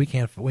name that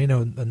we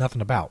know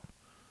nothing about.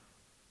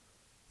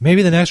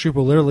 Maybe the next group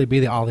will literally be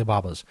the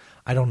Alibabas.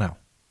 I don't know.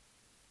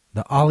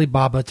 The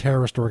Alibaba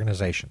Terrorist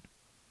Organization.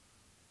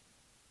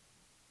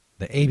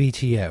 The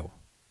ABTO.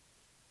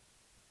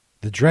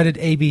 The dreaded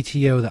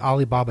ABTO, the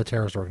Alibaba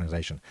Terrorist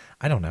Organization.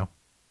 I don't know.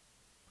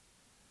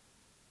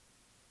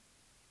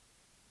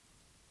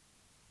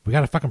 We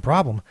got a fucking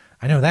problem.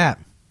 I know that.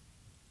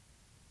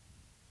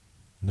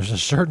 And there's a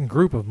certain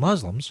group of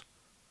Muslims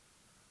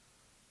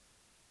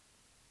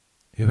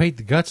who hate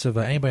the guts of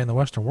anybody in the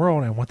Western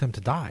world and want them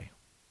to die.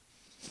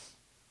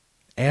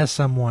 As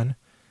someone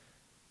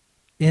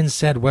in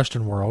said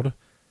Western world,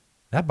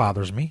 that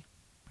bothers me.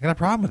 I got a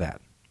problem with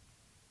that.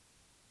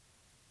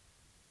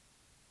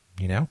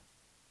 You know?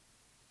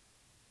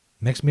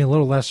 Makes me a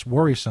little less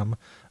worrisome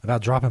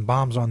about dropping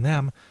bombs on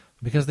them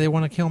because they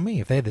want to kill me.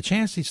 If they had the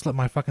chance, they'd slit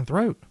my fucking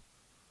throat.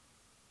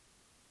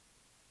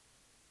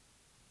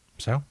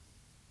 So,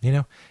 you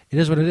know, it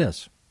is what it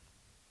is.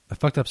 A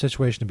fucked up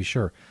situation to be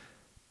sure.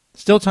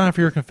 Still time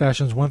for your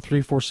confessions.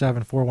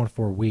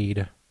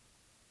 1-347-414-WEED.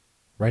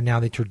 Right now,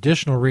 the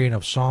traditional reading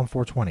of Psalm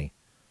 420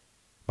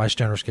 by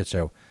Stoner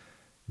Schizo.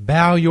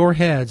 Bow your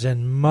heads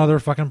in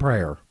motherfucking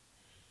prayer.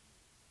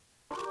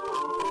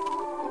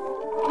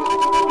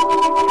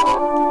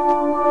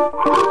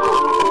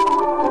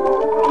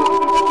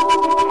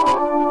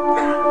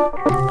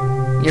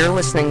 You're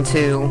listening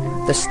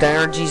to The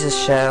Stoner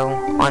Jesus Show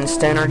on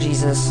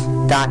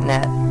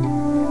stonerjesus.net.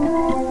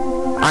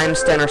 I'm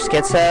Stoner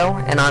Schizo,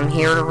 and I'm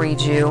here to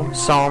read you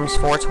Psalms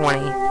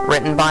 420,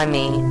 written by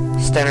me,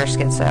 Stoner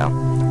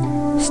Schizo.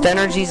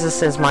 Stoner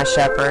Jesus is my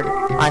shepherd,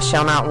 I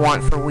shall not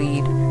want for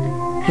weed.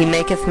 He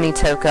maketh me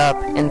toke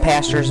up in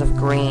pastures of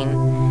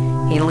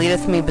green. He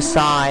leadeth me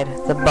beside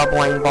the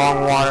bubbling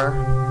bong water.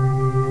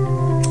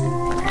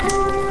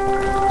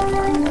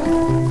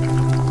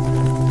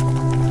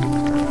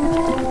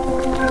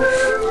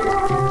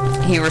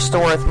 He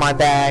restoreth my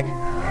bag.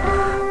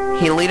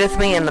 He leadeth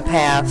me in the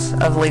paths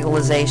of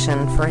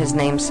legalization for his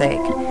name's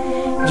sake.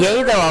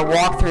 Yea, though I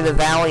walk through the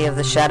valley of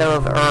the shadow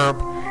of herb,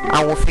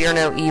 I will fear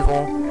no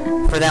evil,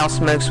 for thou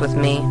smokest with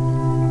me.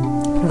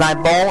 Thy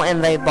bowl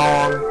and thy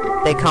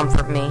bong, they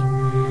comfort me.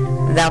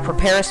 Thou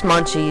preparest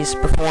munchies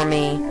before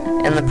me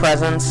in the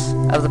presence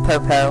of the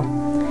popo.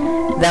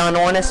 Thou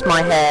anointest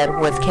my head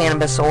with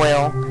cannabis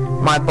oil,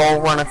 my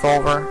bowl runneth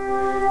over.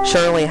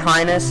 Surely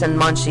highness and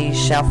munchies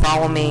shall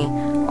follow me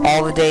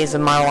all the days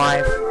of my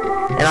life,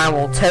 and I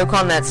will toke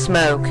on that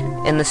smoke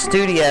in the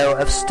studio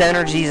of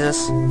Stoner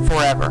Jesus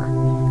forever.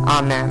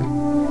 Amen.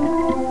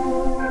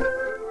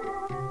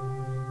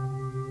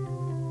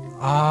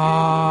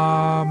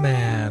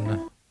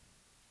 Amen.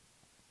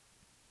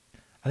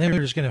 I think we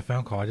were just getting a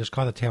phone call. I just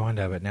caught the tail end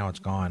of it. Now it's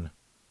gone.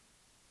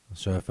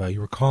 So if you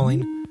were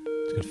calling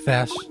to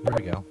confess, there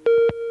we go.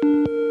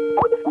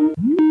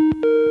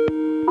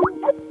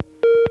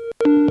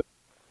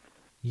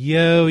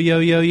 Yo, yo,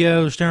 yo,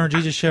 yo, Stoner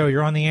Jesus Show,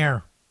 you're on the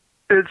air.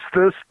 It's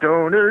the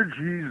Stoner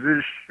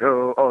Jesus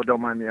Show. Oh,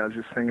 don't mind me, I was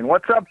just singing.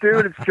 What's up,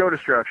 dude? It's Joe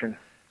Destruction.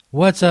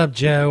 What's up,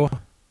 Joe? What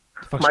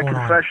the fuck's My going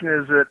confession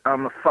is that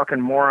I'm a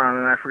fucking moron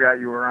and I forgot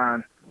you were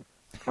on.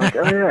 I'm like,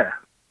 oh yeah.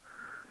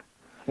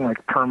 I'm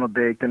like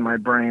perma-baked in my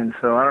brain,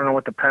 so I don't know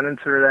what the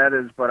penance for that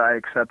is, but I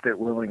accept it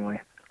willingly.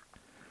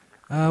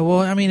 Well,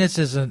 I mean, it's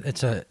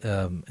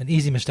an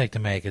easy mistake to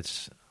make.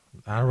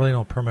 I really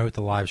don't promote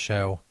the live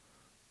show.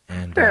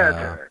 And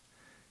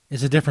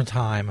it's a different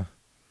time,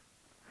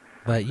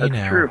 but you That's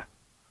know,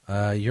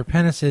 true. Your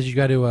penance is you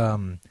got to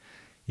go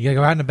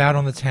out and about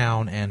on the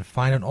town and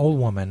find an old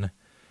woman,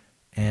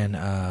 and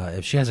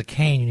if she has a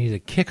cane, you need to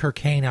kick her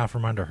cane out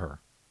from under her.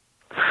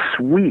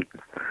 Sweet.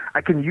 I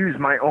can use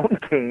my own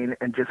cane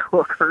and just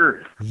hook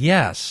hers.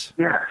 Yes.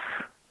 Yes.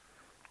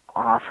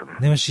 Awesome. And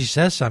then when she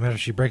says something, after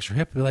she breaks her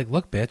hip, be like,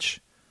 "Look, bitch,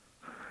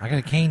 I got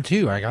a cane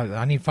too.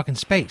 I need fucking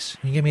space.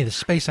 You give me the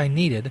space I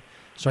needed,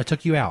 so I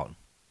took you out."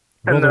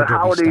 And the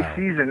holiday style.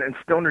 season, and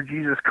Stoner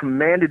Jesus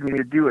commanded me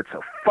to do it,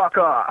 so fuck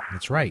off.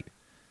 That's right.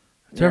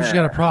 So if she's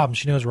got a problem,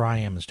 she knows where I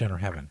am in Stoner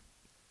Heaven.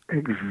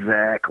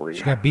 Exactly.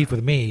 She got beef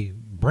with me.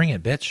 Bring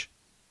it, bitch.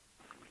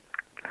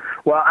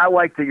 Well, I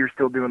like that you're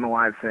still doing the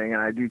live thing,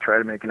 and I do try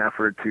to make an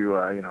effort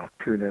to,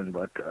 tune in.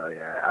 But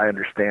yeah, I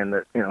understand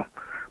that,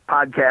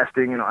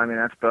 podcasting. I mean,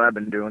 that's what I've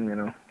been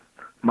doing.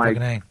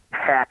 My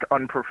hack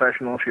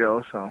unprofessional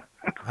show. So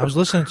I was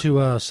listening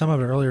to some of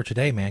it earlier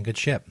today, man. Good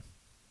shit.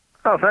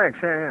 Oh, thanks.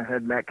 Yeah.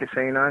 Had Matt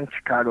Cassane on,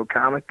 Chicago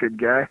comic, good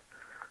guy.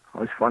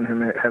 Always fun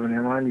having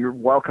him on. You're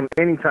welcome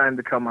anytime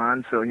to come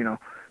on, so, you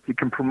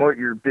can promote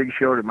your big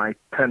show to my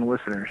 10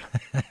 listeners.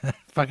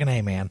 Fucking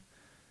A, man.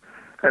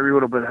 Every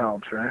little bit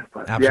helps, right?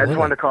 But absolutely. Yeah, I just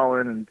wanted to call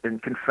in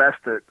and confess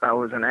that I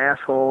was an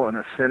asshole and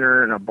a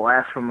sinner and a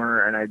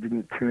blasphemer, and I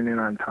didn't tune in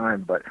on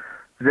time. But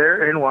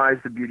therein lies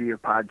the beauty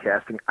of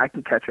podcasting. I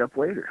can catch up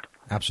later.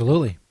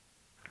 Absolutely.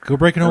 Go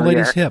break an old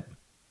lady's hip.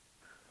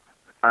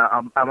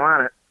 I'm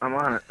on it.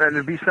 And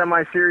to be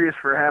semi-serious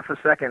for half a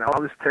second,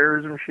 all this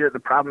terrorism shit, the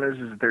problem is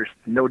there's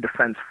no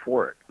defense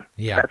for it.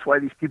 Yeah. That's why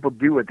these people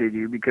do what they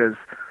do, because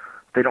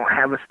they don't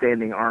have a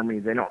standing army.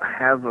 They don't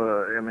have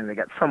they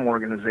got some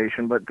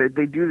organization, but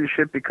they do this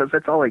shit because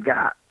that's all they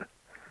got.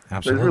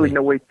 Absolutely. There's really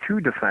no way to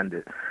defend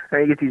it.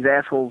 And you get these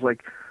assholes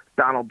like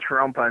Donald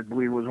Trump, I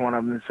believe was one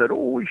of them, that said,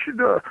 oh, we should,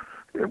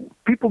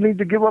 people need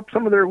to give up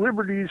some of their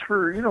liberties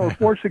for,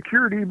 more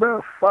security.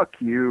 But fuck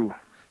you.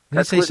 Did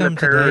he say something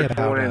today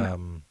about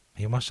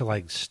he wants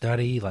to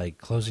study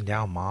closing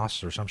down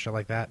mosques or some shit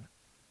like that?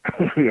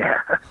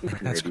 Yeah.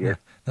 That's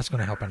going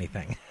to help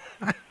anything.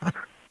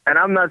 And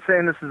I'm not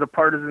saying this is a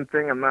partisan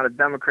thing. I'm not a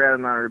Democrat.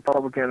 I'm not a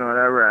Republican or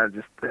whatever. I'm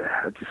just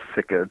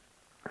sick of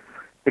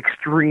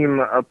extreme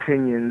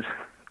opinions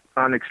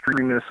on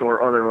extremists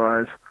or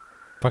otherwise.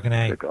 Fucking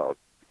A. Like all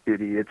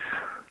idiots.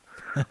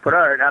 But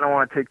all right, I don't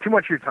want to take too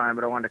much of your time,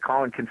 but I wanted to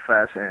call and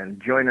confess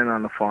and join in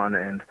on the fun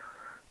and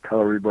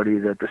tell everybody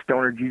that the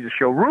Stoner Jesus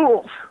Show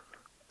rules.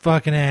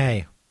 Fucking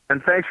A.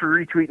 And thanks for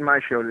retweeting my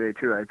show today,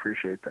 too. I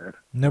appreciate that.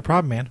 No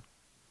problem, man.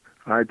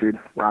 All right, dude.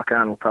 Rock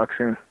on. We'll talk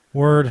soon.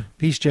 Word.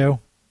 Peace, Joe.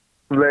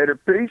 Later.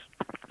 Peace.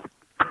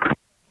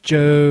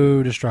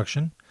 Joe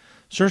Destruction.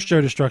 Search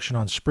Joe Destruction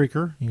on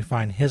Spreaker. You can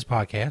find his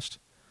podcast,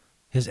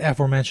 his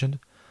aforementioned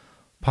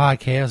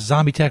podcast.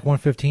 Zombie Tech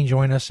 115.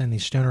 Join us in the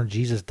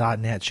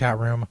stonerjesus.net chat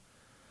room.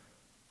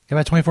 Got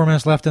about 24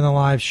 minutes left in the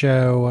live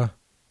show.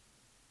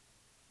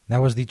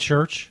 That was the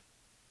Church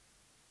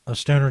of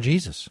Stoner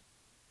Jesus.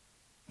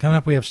 Coming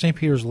up, we have St.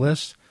 Peter's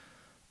list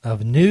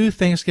of new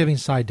Thanksgiving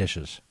side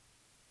dishes.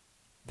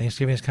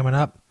 Thanksgiving is coming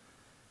up,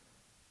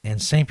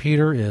 and St.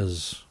 Peter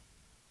is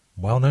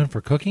well known for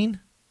cooking.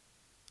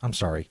 I'm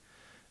sorry.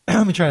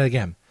 Let me try that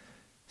again.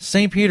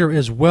 St. Peter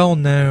is well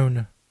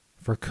known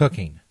for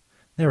cooking.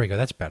 There we go.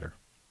 That's better.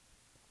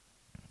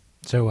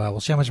 So we'll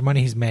see how much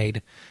money he's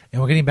made,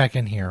 and we're getting back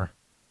in here.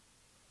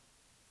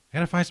 I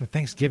gotta find some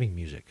Thanksgiving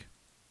music.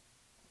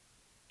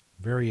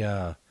 Very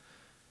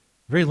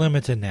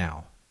limited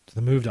now to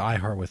the move to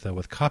iHeart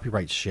with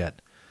copyright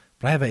shit.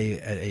 But I have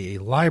a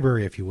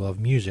library, if you will, of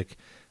music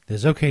that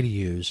is okay to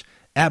use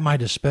at my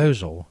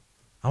disposal.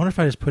 I wonder if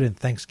I just put in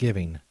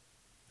Thanksgiving,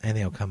 and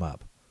they'll come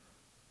up.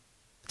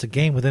 It's a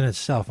game within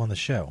itself on the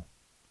show.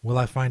 Will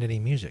I find any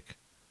music?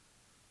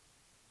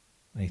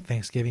 Any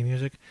Thanksgiving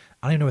music?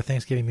 I don't even know what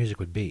Thanksgiving music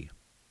would be.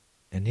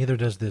 And neither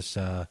does this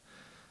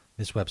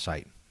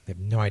website. They have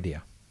no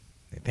idea.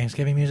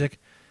 Thanksgiving music?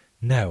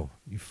 No,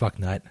 you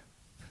fucknut.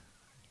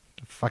 Get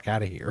the fuck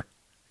out of here.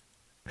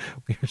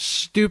 Your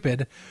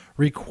stupid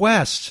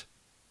request.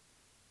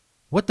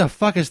 What the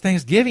fuck is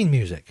Thanksgiving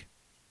music?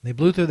 They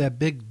blew through that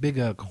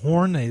big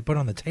horn they put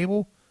on the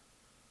table.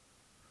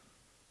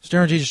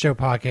 Stoner Jesus Show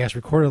podcast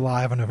recorded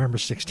live on November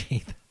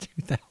 16th,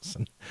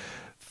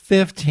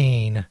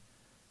 2015.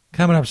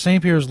 Coming up,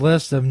 St. Peter's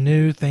list of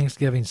new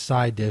Thanksgiving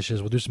side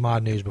dishes. We'll do some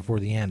odd news before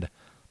the end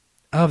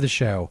of the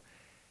show.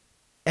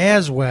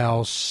 As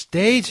well,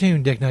 stay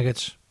tuned, Dick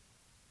Nuggets.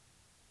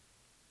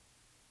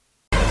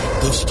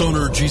 The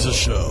Stoner Jesus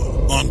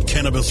Show on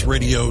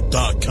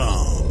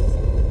CannabisRadio.com.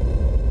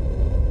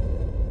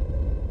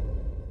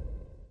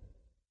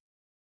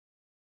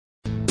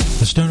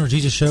 The Stoner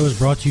Jesus Show is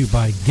brought to you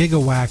by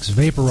GigaWax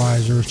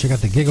Vaporizers. Check out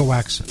the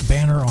GigaWax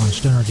banner on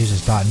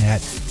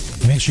StonerJesus.net.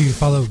 And make sure you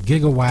follow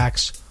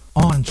GigaWax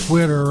on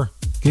Twitter.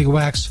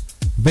 GigaWax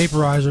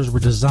Vaporizers were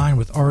designed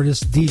with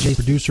artists, DJs,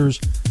 producers,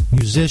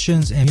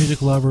 musicians, and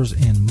music lovers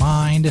in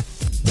mind.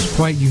 It's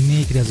quite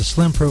unique. It has a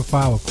slim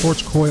profile, a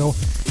quartz coil,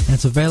 and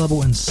it's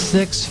available in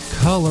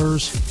 6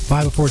 colors.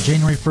 Buy before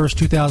January 1st,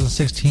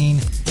 2016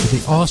 at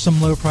the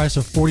awesome low price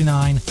of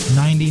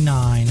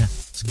 $49.99.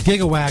 It's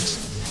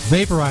GigaWax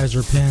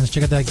Vaporizer pins.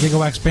 Check out that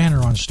GigaWax banner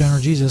on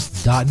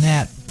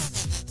StonerJesus.net.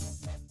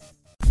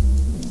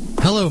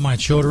 Hello, my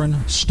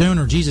children.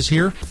 Stoner Jesus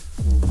here.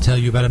 I'll tell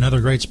you about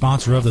another great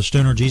sponsor of the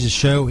Stoner Jesus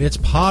Show. It's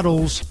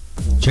Pottles.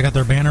 Check out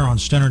their banner on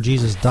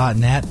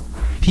StonerJesus.net.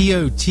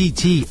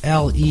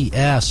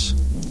 Pottles.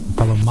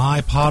 Follow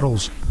My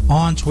Pottles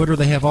on Twitter.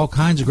 They have all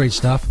kinds of great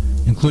stuff,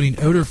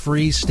 including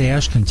odor-free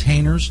stash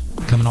containers.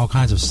 Come in all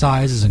kinds of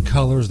sizes and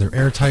colors. They're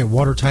airtight,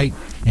 watertight,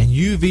 and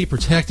UV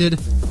protected.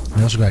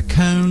 They also got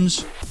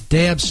cones,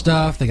 dab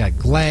stuff. They got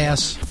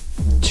glass,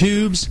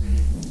 tubes,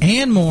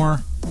 and more.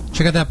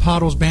 Check out that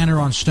Pottles banner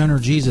on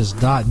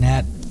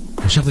StonerJesus.net.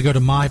 Or simply go to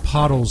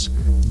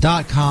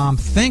mypottles.com.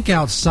 Think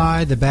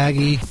outside the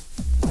baggie.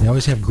 They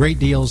always have great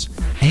deals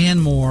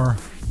and more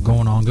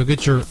going on. Go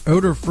get your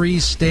odor-free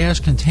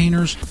stash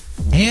containers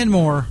and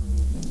more.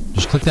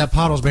 Just click that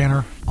Pottles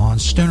banner on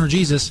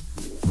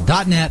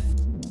StonerJesus.net.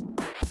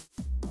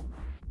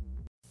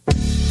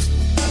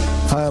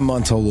 Hi, I'm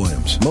Montel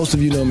Williams. Most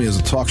of you know me as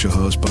a talk show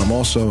host, but I'm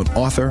also an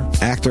author,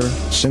 actor,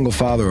 single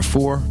father of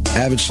 4,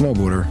 avid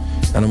snowboarder,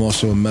 and I'm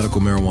also a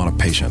medical marijuana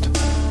patient.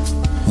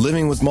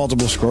 Living with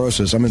multiple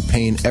sclerosis, I'm in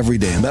pain every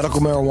day. Medical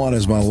marijuana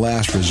is my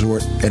last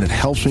resort, and it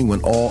helps me when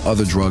all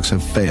other drugs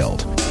have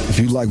failed. If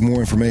you'd like more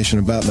information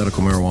about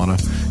medical marijuana,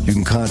 you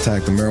can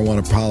contact the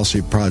Marijuana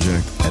Policy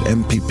Project at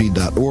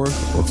mpp.org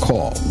or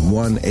call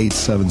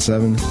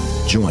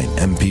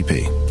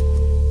 1-877-JOIN-MPP.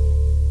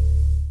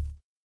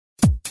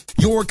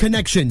 Your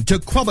connection to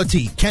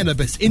quality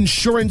cannabis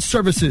insurance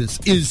services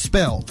is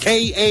spelled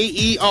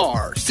K-A-E-R-C-H-E-R.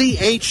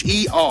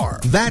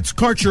 That's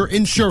Karcher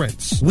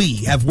Insurance.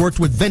 We have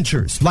worked with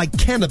ventures like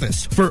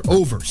cannabis for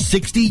over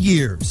 60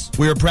 years.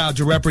 We're proud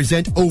to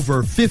represent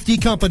over 50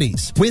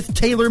 companies with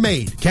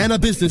tailor-made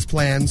cannabis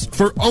plans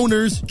for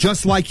owners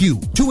just like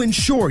you to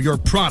ensure your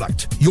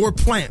product, your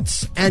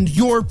plants, and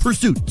your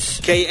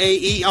pursuits.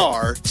 K-A-E-R-C-H-E-R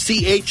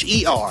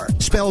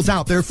spells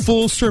out their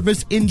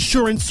full-service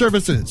insurance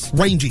services,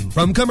 ranging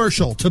from commercial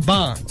to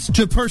bonds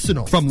to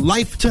personal, from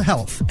life to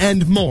health,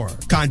 and more.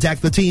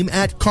 Contact the team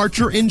at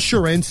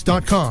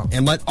KarcherInsurance.com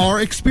and let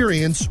our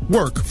experience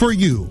work for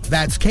you.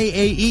 That's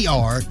K-A-E-R-C-H-E-R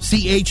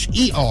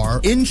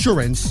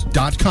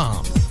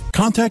Insurance.com.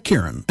 Contact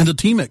Karen and the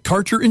team at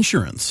Karcher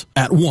Insurance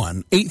at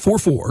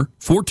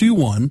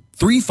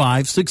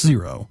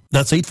 1-844-421-3560.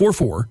 That's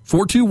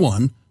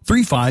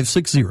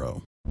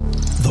 844-421-3560.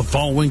 The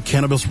following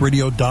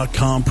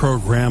CannabisRadio.com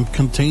program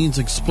contains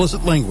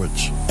explicit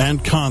language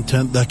and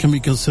content that can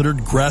be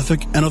considered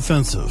graphic and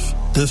offensive.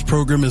 This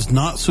program is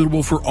not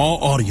suitable for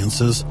all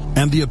audiences,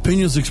 and the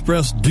opinions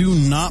expressed do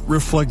not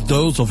reflect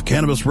those of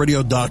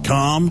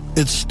CannabisRadio.com,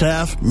 its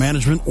staff,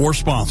 management, or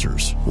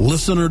sponsors.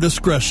 Listener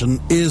discretion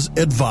is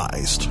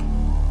advised.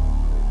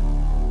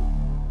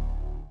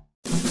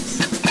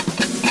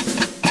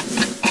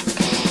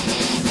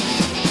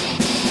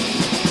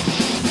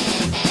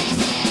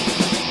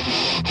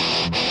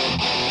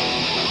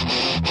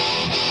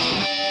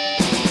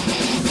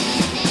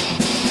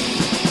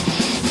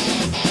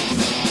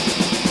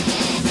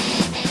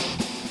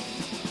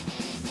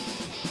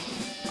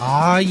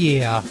 Ah,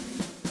 yeah.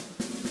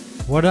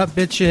 What up,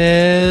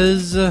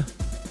 bitches?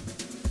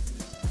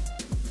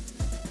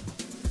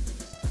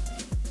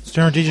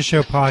 Stoner Jesus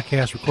Show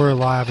podcast recorded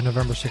live on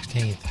November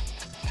 16th,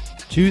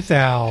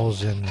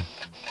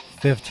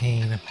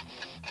 2015.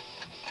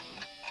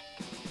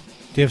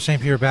 Dave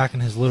St. Pierre back in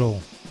his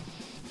little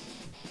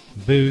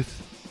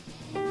booth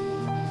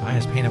behind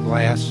his pane of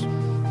glass.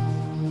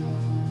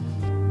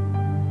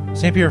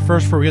 St. Pierre,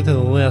 first before we get to the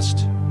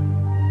list,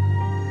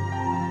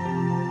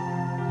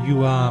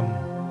 you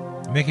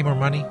making more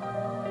money?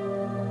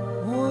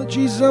 Well,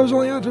 Jesus, I was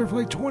only out there for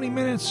like 20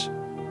 minutes.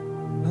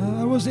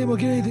 I wasn't able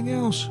to get anything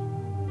else.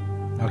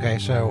 Okay,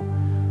 so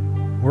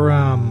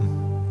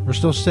we're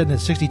still sitting at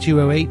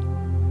 6208.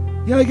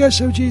 Yeah, I guess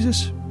so,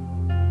 Jesus.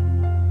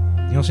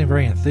 You don't seem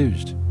very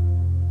enthused.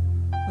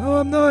 Oh,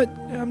 I'm not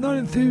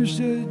enthused,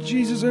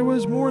 Jesus. I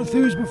was more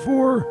enthused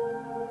before.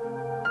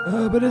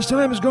 But as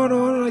time has gone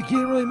on and I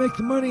can't really make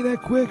the money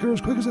that quick or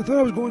as quick as I thought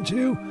I was going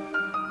to,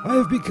 I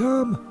have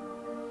become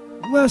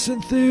less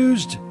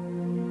enthused.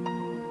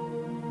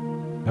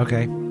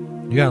 Okay.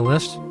 You got a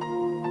list?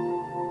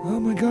 Oh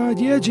my God,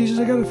 yeah, Jesus,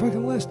 I got a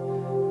fucking list.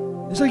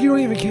 It's like you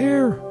don't even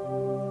care.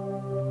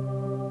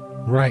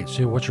 Right,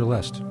 so what's your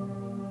list? Oh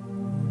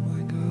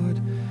my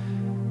God.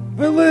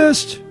 My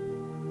list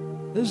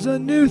is the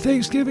new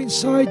Thanksgiving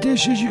side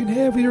dishes you can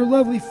have with your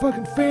lovely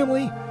fucking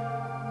family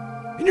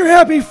and your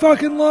happy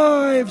fucking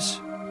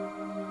lives.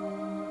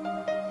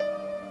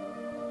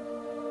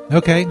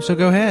 Okay, so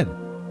go ahead.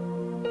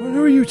 Well,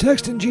 who are you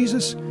texting,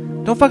 Jesus?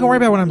 Don't fucking worry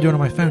about what I'm doing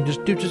on my phone.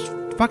 Just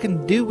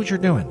fucking do what you're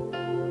doing.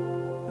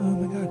 Oh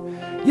my God.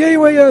 Yeah,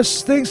 anyway,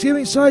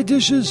 Thanksgiving side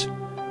dishes.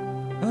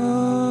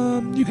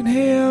 You can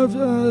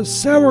have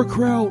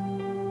sauerkraut.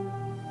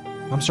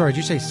 I'm sorry, did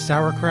you say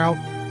sauerkraut?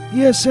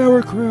 Yeah,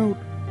 sauerkraut.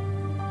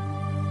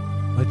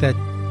 Like that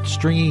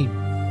stringy,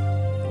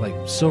 like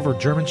silver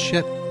German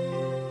shit?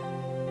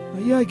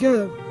 Yeah, I get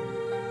it.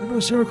 I know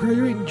sauerkraut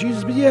you're eating,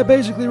 Jesus, but yeah,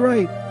 basically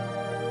right.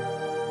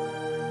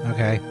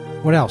 Okay.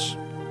 What else?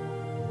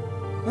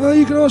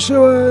 You can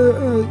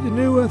also, a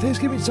new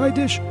Thanksgiving side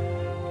dish,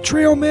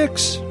 trail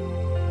mix.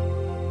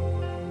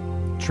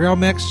 Trail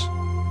mix?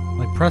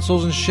 Like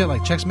pretzels and shit,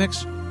 like Chex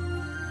Mix?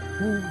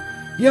 Well,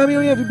 yeah, I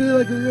mean, you have to be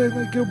like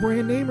a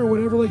brand name or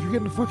whatever, like you're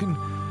getting a fucking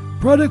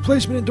product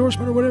placement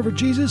endorsement or whatever,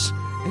 Jesus,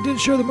 and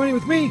didn't share the money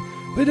with me.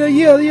 But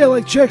yeah,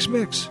 like Chex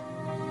Mix.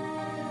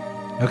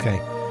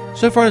 Okay.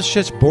 So far, this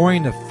shit's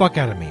boring the fuck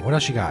out of me. What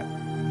else you got? Oh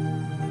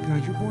my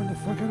God, you're boring the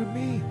fuck out of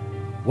me.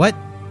 What?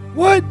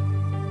 What?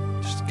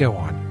 Just go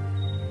on.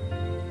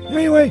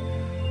 Anyway,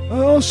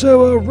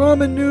 also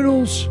ramen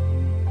noodles.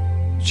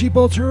 Cheap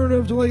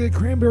alternative to like a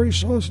cranberry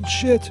sauce and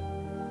shit.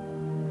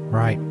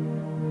 Right.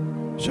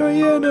 So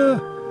yeah, and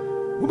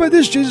what about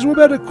this, Jesus? What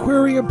about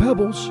aquarium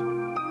pebbles?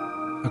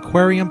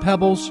 Aquarium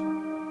pebbles?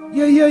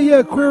 Yeah,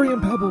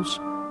 aquarium pebbles.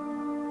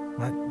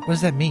 What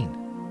does that mean?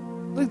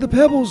 Like the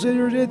pebbles that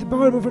are at the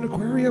bottom of an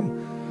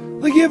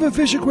aquarium. Like you have a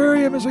fish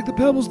aquarium, it's like the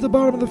pebbles at the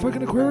bottom of the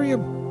fucking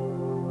aquarium.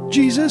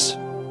 Jesus?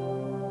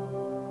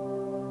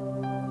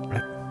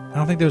 I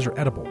don't think those are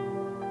edible.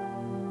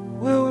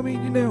 Well, I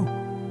mean,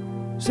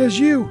 says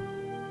you.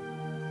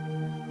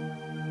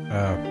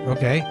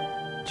 Okay.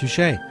 Touche.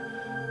 Is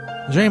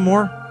there any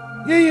more?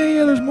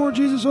 Yeah, there's more,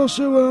 Jesus.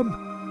 Also,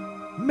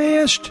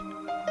 mashed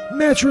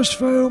mattress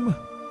foam.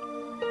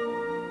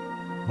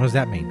 What does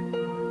that mean?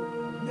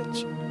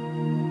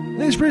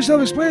 It's pretty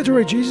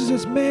self-explanatory, Jesus.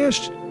 It's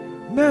mashed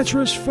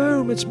mattress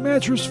foam. It's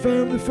mattress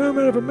foam, the foam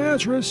out of a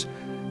mattress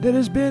that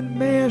has been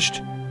mashed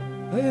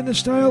in the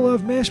style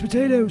of mashed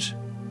potatoes.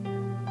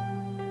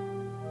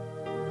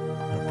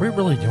 Are we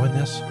really doing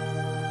this?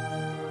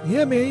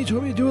 Yeah, man, you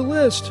told me to do a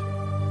list.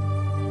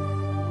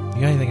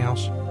 You got anything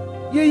else?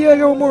 Yeah, I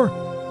got one more.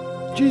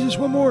 Jesus,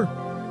 one more.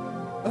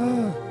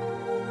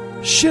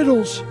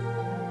 Shittles.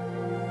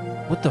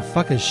 What the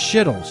fuck is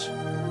shittles?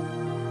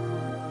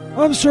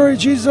 I'm sorry,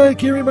 Jesus, I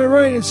can't read my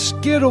writing. It's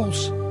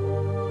Skittles.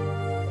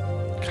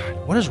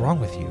 God, what is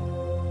wrong with you?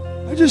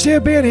 I just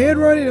had bad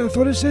handwriting. I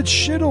thought it said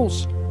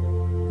shittles.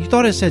 You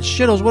thought it said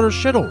shittles? What are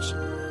shittles?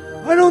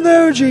 I don't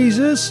know,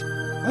 Jesus.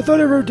 I thought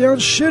I wrote down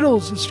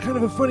shittles. It's kind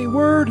of a funny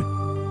word.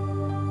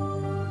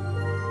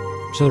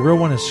 So the real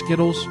one is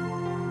Skittles?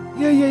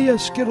 Yeah,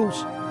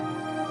 Skittles.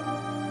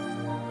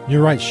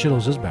 You're right,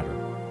 shittles is better.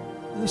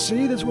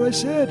 See, that's what I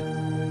said.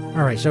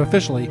 All right, so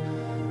officially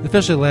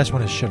the last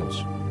one is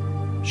shittles.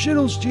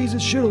 Shittles,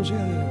 Jesus, shittles,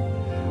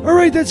 yeah. All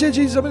right, that's it,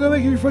 Jesus. I'm gonna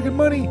make you your fucking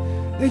money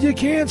that you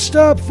can't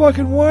stop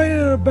fucking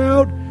whining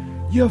about,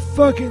 you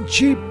fucking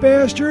cheap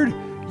bastard,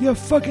 you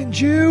fucking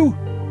Jew.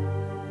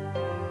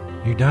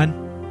 You done?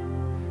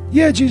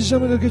 Yeah, Jesus, I'm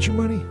gonna go get your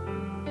money.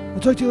 I'll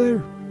talk to you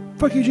later.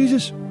 Fuck you,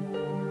 Jesus.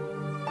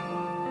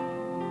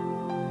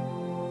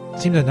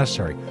 Seems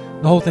unnecessary.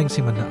 The whole thing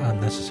seemed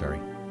unnecessary.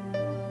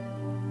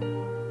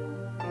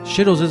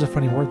 Shittles is a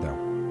funny word, though.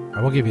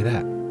 I will give you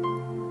that.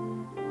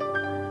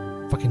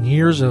 Fucking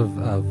years of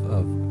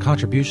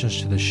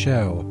contributions to the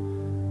show,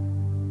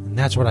 and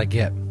that's what I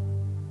get.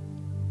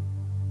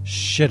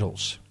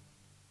 Shittles.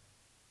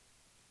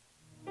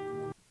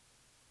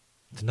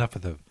 It's enough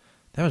of the...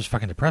 That was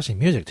fucking depressing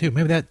music, too.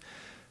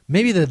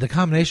 Maybe the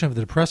combination of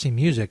the depressing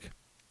music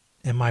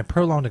and my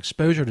prolonged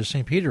exposure to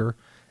St. Peter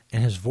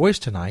and his voice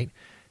tonight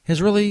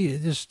has really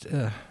just...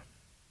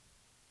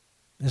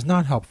 is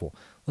not helpful.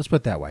 Let's put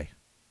it that way.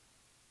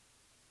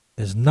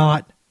 Is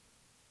not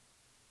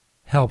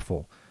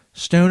helpful.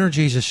 Stoner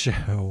Jesus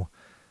Show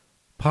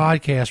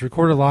podcast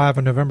recorded live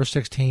on November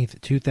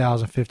 16th,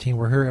 2015.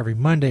 We're here every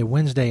Monday,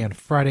 Wednesday, and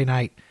Friday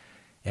night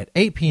at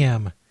 8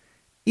 p.m.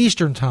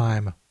 Eastern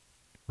Time,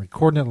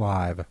 recording it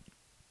live.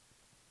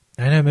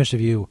 I know most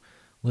of you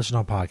listen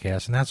on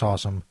podcasts, and that's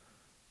awesome.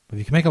 But if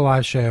you can make a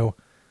live show,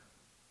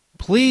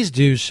 please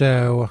do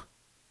so.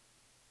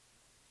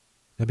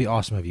 That'd be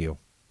awesome of you.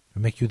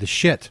 It'll make you the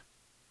shit.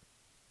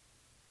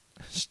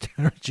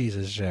 Stoner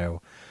Jesus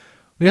Show.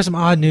 We got some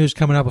odd news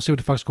coming up. We'll see what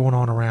the fuck's going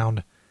on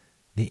around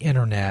the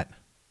internet.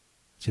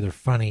 It's either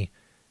funny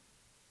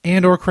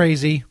and or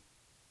crazy.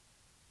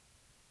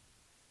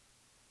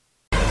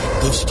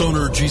 The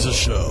Stoner Jesus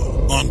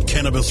Show on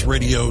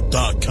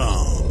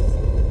CannabisRadio.com.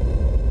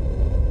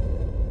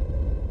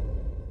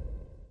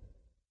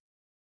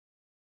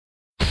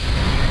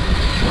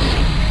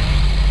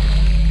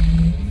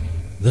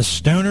 The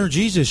Stoner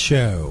Jesus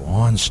Show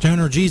on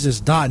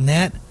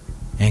StonerJesus.net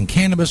and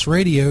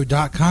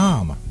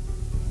CannabisRadio.com.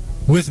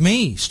 With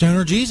me,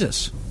 Stoner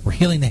Jesus. We're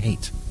healing the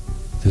hate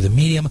through the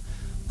medium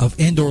of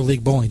indoor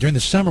league bowling. During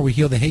the summer, we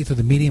heal the hate through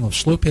the medium of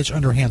slow pitch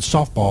underhand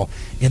softball.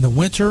 In the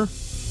winter,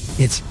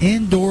 it's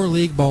indoor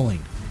league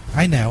bowling.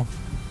 I know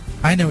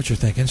what you're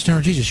thinking.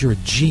 Stoner Jesus, you're a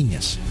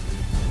genius.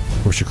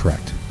 Of course, you're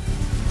correct.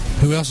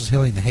 Who else is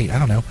healing the hate? I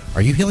don't know.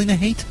 Are you healing the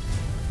hate?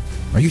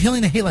 Are you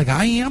healing the hate like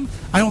I am?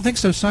 I don't think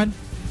so, son.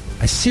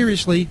 I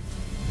seriously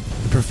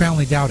and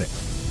profoundly doubt it.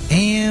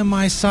 And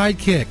my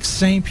sidekick,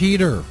 St.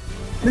 Peter.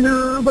 But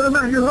I'm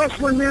out here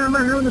hustling, man. I'm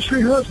out here on the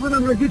street hustling.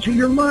 I'm going to get you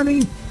your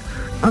money.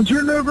 I'm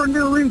turning over a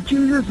new leaf,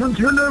 Jesus. I'm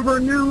turning over a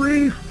new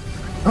leaf.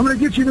 I'm going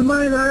to get you the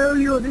money that I owe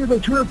you. I think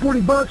it's like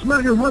 $240. I'm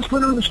out here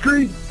hustling on the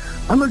street.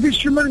 I'm going to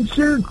get you your money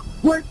soon.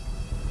 What?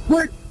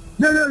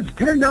 No, it's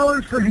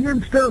 $10 for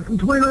hand stuff and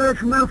 $20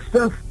 for mouth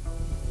stuff.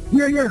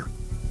 Yeah.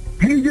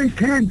 PJ's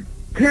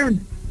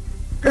 10.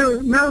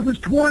 Mouth is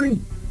 20.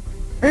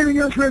 Anything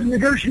else we have to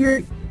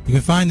negotiate? You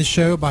can find the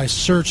show by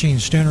searching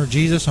Stoner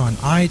Jesus on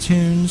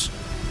iTunes,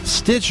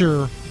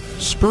 Stitcher,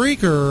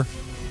 Spreaker,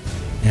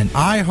 and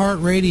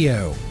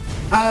iHeartRadio.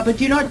 But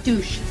do not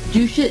douche.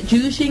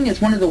 Douching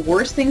is one of the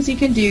worst things you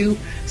can do.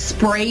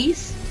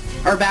 Sprays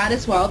are bad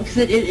as well because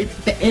it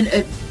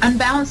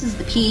unbalances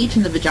the pH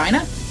in the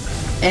vagina,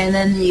 and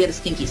then you get a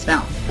stinky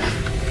smell.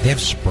 They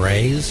have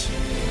sprays?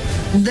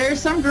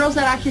 There's some girls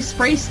that actually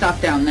spray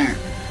stuff down there.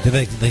 Do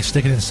they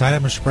stick it inside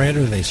them and spray it, or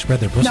do they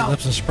spread their pussy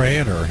lips and spray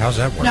it, or how's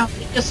that work? No,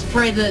 you just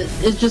spray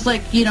it's just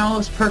like,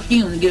 it's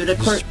perfume. Give it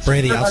a spray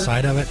the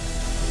outside of it?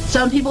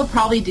 Some people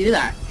probably do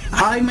that.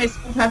 I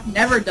myself have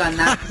never done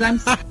that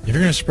because If you're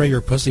going to spray your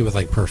pussy with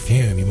like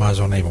perfume, you might as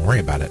well not even worry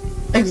about it.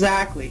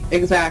 Exactly.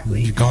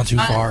 You've gone too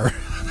far.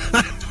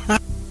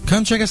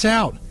 Come check us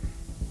out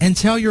and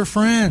tell your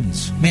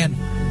friends. Man,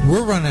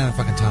 we're running out of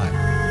fucking time.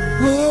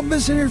 Well, I'm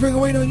sitting here fucking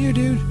waiting on you,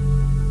 dude.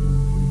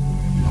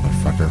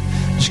 Motherfucker.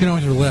 Just get on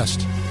with your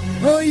list.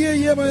 Oh,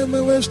 yeah, my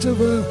list of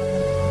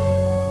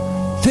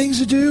things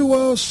to do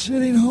while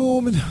sitting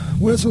home, and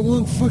what's a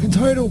long fucking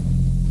title?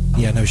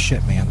 Yeah, no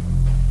shit, man.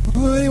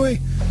 Well, anyway,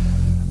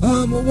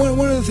 one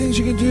of the things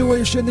you can do while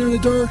you're sitting there in the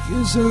dark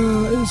is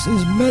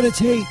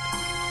meditate.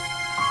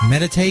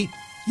 Meditate?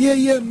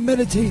 Yeah,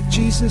 meditate,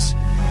 Jesus.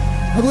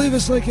 I believe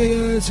it's like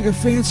a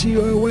fancy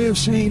way of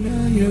saying,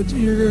 you're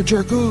gonna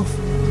jerk off.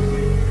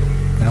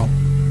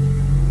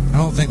 I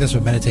don't think that's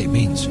what meditate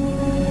means.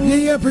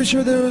 Yeah, I'm pretty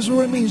sure that is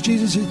what it means,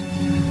 Jesus.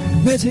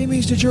 Meditate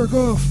means to jerk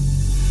off.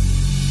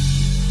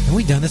 Have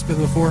we done this bit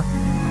before?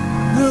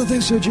 I don't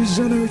think so, Jesus.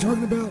 I know what you're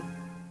talking about.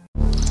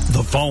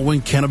 The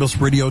following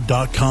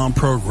CannabisRadio.com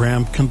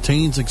program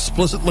contains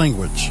explicit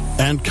language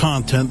and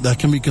content that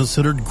can be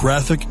considered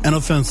graphic and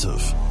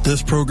offensive.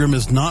 This program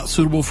is not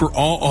suitable for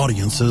all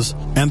audiences,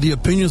 and the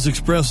opinions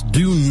expressed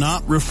do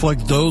not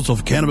reflect those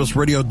of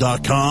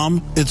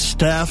CannabisRadio.com, its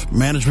staff,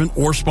 management,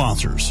 or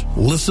sponsors.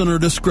 Listener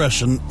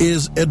discretion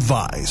is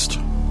advised.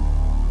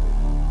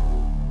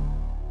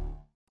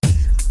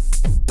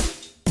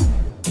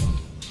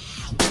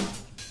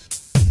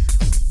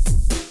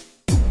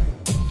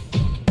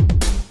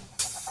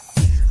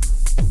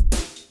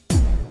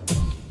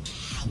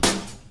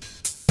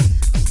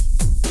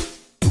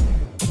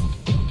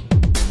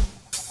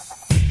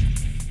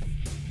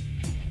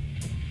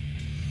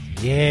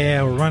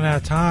 Yeah, we're running out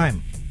of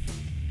time.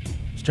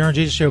 Stoner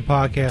Jesus Show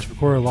podcast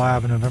recorded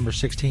live on November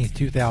 16th,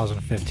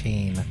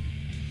 2015.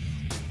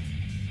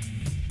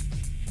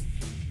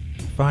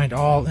 Find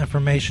all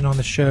information on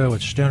the show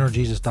at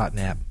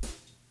stonerjesus.net.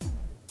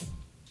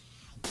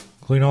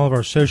 Including all of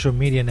our social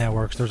media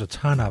networks. There's a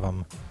ton of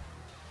them.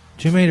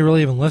 Too many to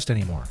really even list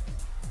anymore.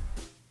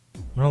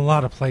 We're in a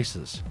lot of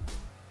places.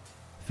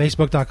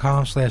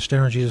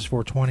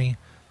 Facebook.com/stonerjesus420.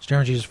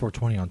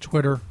 stonerjesus420 on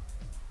Twitter.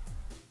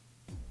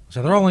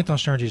 So they're all linked on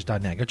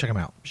stonerjesus.net. Go check them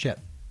out. Shit.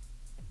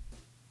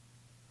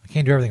 I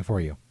can't do everything for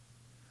you.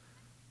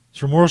 It's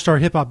from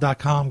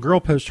WorldStarHipHop.com. Girl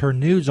posts her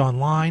nudes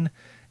online,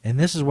 and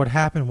this is what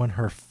happened when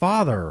her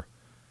father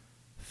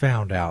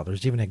found out.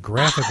 There's even a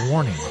graphic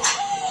warning.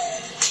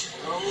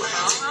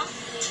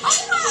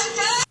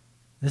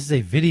 This is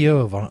a video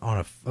of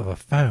a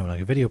phone,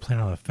 like a video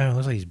playing on a phone. It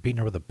looks like he's beating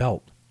her with a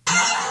belt.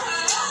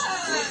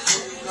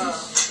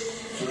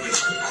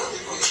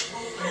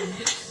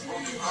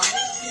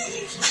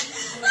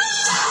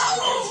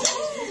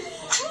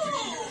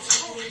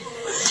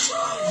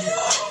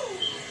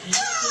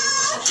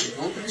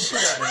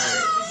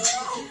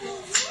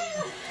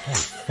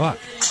 Fuck.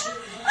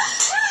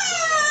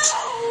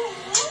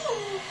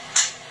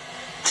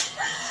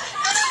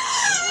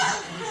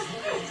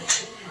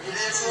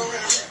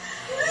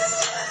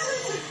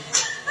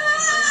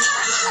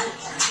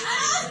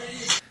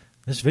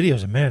 This video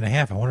is a minute and a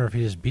half. I wonder if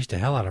he just beats the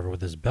hell out of her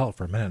with his belt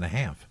for a minute and a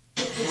half.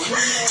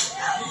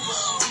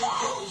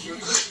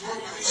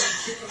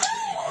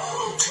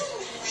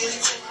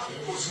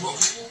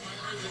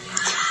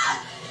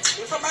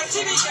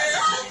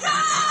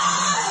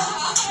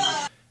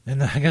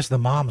 And I guess the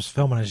mom's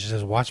filming it. She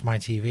says, "Watch my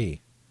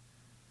TV."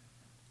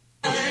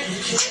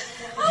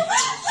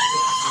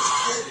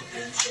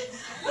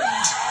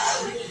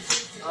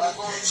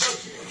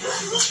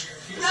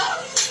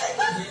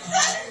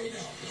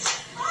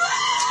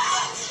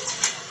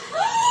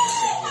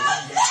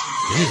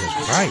 Jesus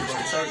Christ.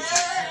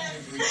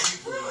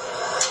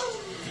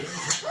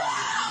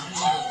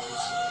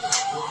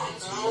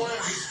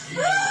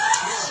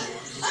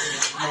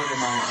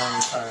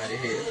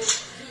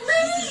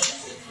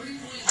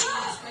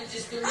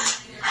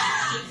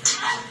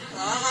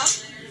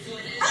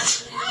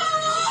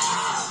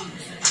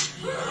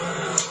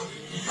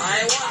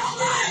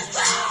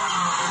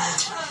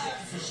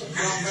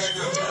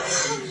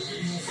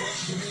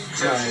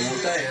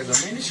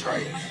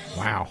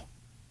 Wow.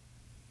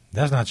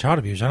 That's not child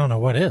abuse. I don't know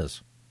what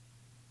is.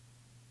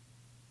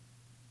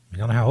 I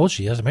don't know how old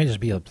she is. It may just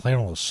be a plain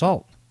old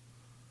assault.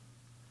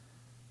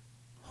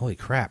 Holy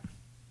crap.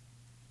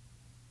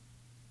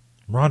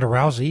 Ronda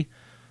Rousey,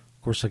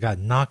 of course, got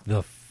knocked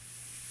the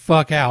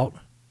fuck out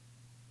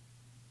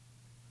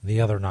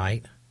the other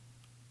night.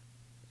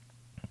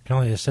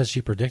 Apparently it says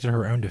she predicted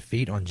her own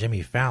defeat on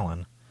Jimmy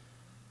Fallon.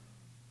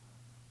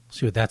 Let's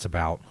see what that's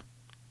about.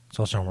 It's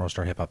also on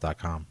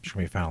WorldStarHipHop.com. She's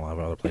going to be found a lot of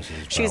other places as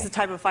well. She's the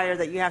type of fighter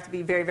that you have to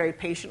be very, very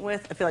patient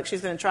with. I feel like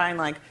she's going to try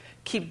and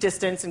keep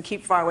distance and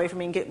keep far away from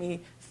me and get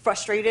me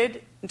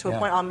frustrated until a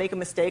point I'll make a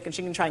mistake and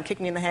she can try and kick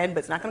me in the head, but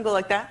it's not going to go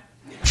like that.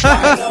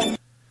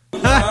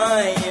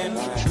 Lying.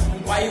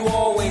 Why you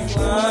always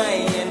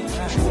lying?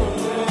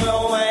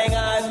 Oh my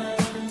God.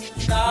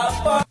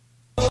 Stop.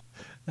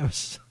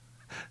 This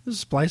was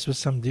spliced with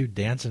some dude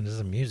dancing to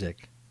some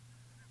music.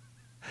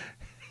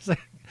 She's like,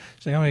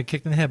 I'm going to get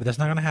kicked in the head, but that's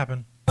not going to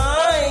happen.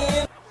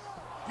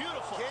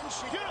 Beautiful.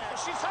 She's hurt.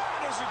 Is in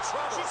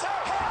trouble. She's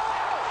hurt.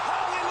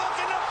 How are we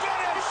looking to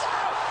finish?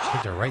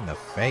 Kicked her right in the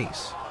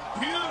face.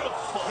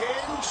 Beautiful.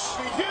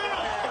 She's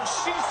hurt.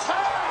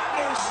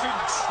 Is in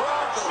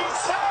trouble.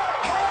 She's hurt.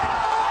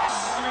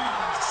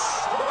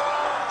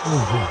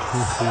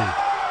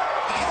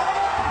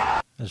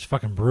 That's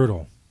fucking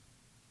brutal.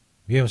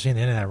 If you haven't seen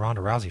the end of that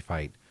Ronda Rousey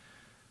fight,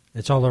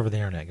 it's all over the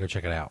internet. Go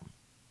check it out.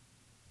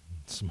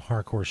 It's some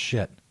hardcore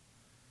shit.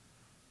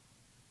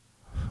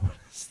 What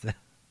is that?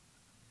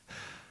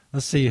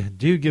 Let's see.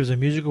 Dude gives a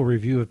musical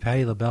review of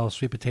Patti LaBelle's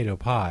Sweet Potato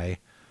Pie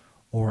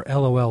or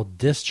LOL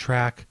diss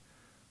track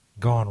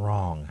gone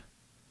wrong?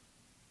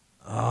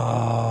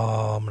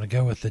 Oh, I'm going to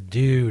go with the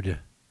dude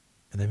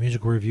in the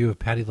musical review of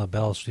Patti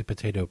LaBelle's Sweet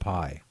Potato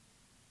Pie.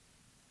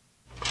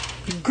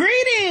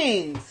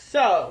 Greetings!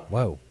 So,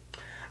 whoa.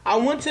 I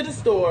went to the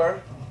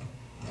store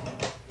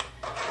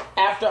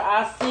after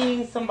I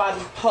seen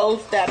somebody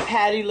post that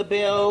Patti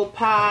LaBelle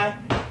pie.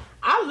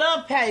 I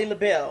love Patti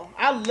LaBelle.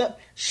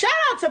 Shout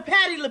out to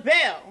Patti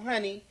LaBelle,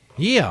 honey.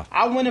 Yeah.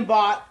 I went and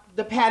bought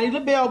the Patti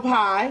LaBelle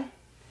pie.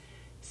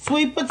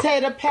 Sweet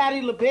potato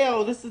Patti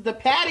LaBelle. This is the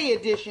Patti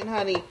edition,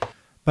 honey.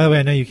 By the way,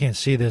 I know you can't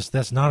see this.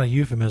 That's not a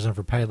euphemism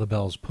for Patti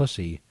LaBelle's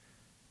pussy.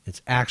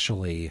 It's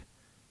actually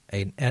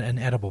an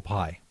edible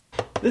pie.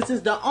 This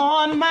is the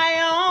On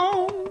My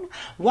Own.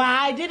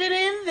 Why did it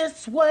end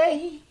this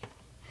way?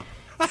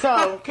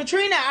 So,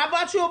 Katrina, I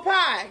bought you a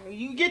pie.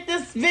 You get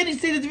this video,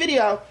 see this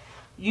video.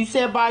 You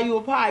said buy you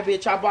a pie,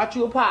 bitch. I bought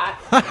you a pie.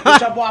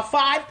 Bitch, I bought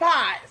 5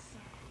 pies.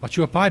 Bought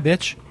you a pie,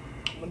 bitch. I'm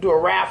going to do a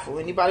raffle.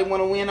 Anybody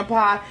want to win a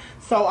pie?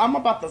 So, I'm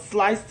about to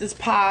slice this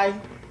pie.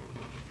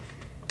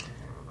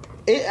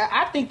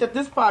 I think that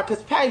this pie,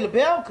 because Patti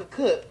LaBelle could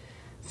cook.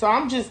 So,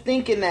 I'm just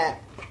thinking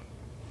that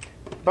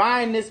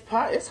buying this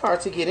pie, it's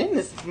hard to get in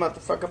this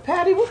motherfucker.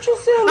 Patty, what you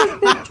sell this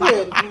bitch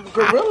with?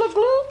 Gorilla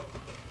Glue?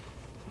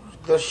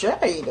 The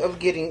shade of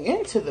getting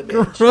into the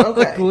bitch.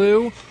 Gorilla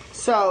Glue?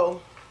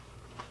 So,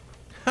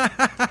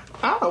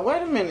 oh,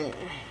 wait a minute.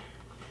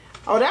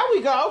 Oh, there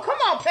we go. Come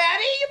on,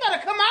 Patty. You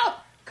better come out.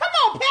 Come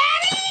on,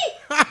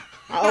 Patty.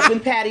 I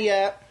opened Patty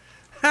up.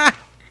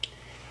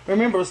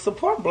 Remember,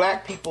 support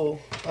black people,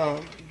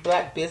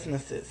 black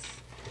businesses.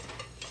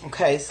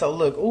 Okay, so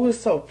look. Oh, it's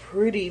so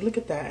pretty. Look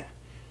at that.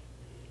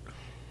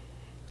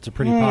 It's a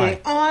pretty pie.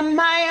 On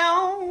my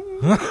own.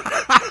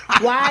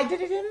 Why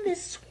did it end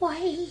this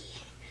way?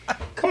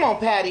 Come on,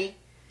 Patty.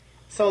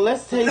 So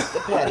let's taste the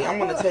Patty. I'm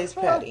going to taste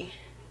Patty.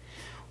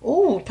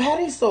 Ooh,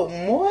 Patty's so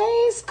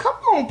moist. Come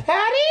on,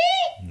 Patty.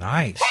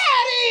 Nice.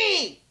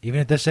 Patty! Even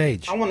at this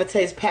age. I want to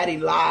taste Patty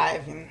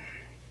live and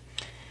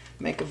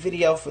make a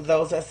video for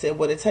those that said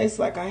what it tastes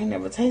like. I ain't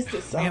never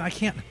tasted so. Man, I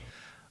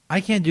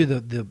can't do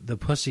the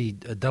pussy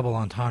double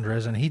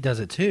entendres, and he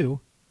does it too.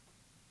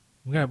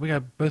 We got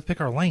to both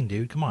pick our lane,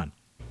 dude. Come on.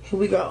 Here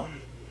we go.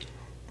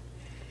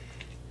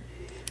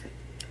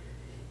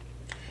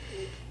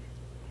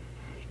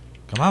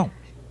 Come on.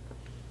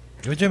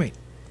 Give it to me.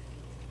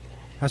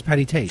 How's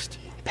Patty taste?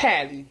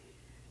 Patty.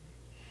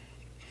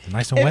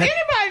 Nice and if wet?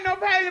 anybody know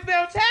Patti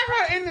LaBelle, tag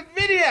her in the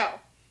video.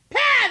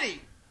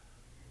 Patty!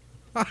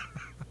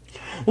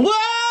 Whoa!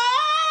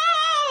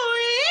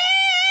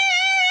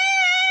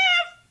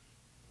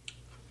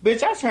 Yeah.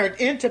 Bitch, I turned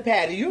into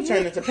Patty. You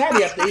turned into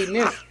Patty after eating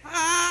this.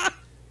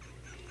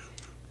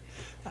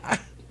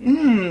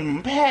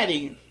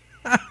 Patty.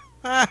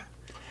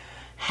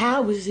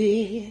 How is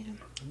it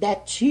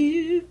that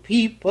two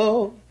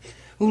people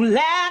who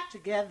laugh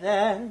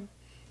together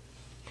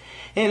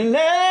and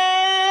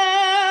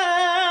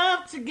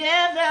love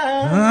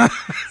together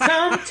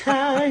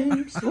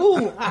sometimes,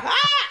 ooh,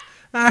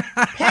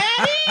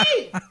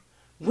 Patty,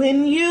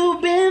 when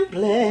you've been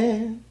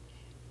blessed,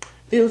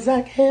 feels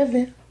like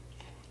heaven.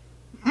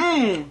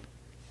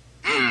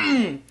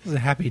 This is a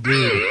happy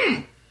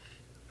dude.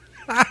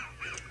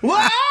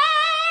 Whoa!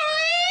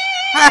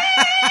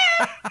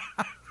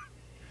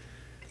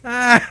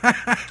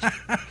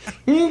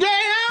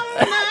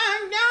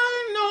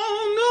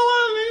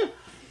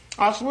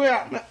 I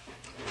swear.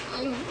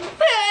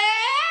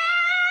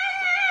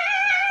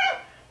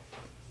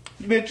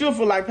 Bitch, you'll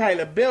feel like Patti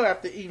LaBelle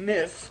after eating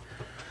this.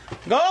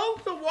 Go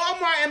to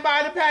Walmart and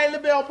buy the Patti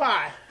LaBelle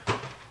pie.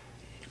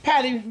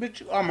 Patty,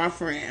 bitch, you are my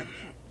friend.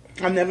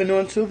 I never knew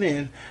until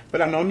then,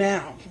 but I know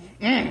now.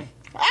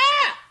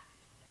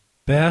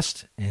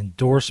 Best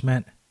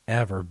endorsement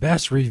ever.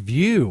 Best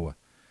review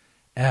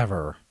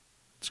ever.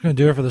 It's going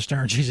to do it for the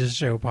Stern Jesus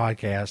Show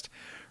podcast.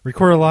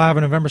 Recorded live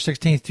on November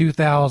 16th,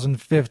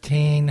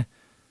 2015.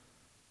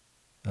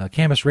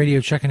 Canvas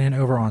Radio checking in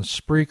over on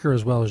Spreaker,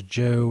 as well as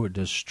Joe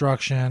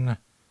Destruction.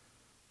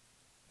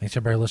 Thanks to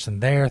everybody who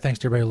listened there. Thanks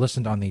to everybody who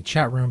listened on the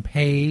chat room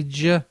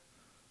page on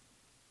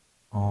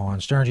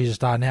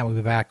sternjesus.net. We'll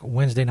be back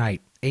Wednesday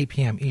night, 8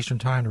 p.m. Eastern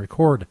Time, to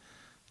record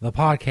the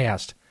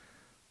podcast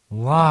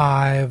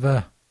live,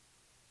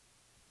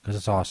 because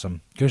it's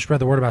awesome. Go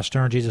spread the word about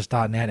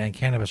sternjesus.net and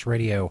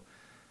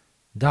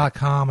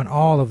cannabisradio.com and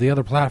all of the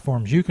other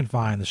platforms you can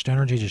find the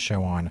Stoner Jesus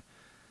Show on.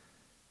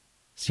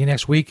 See you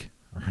next week,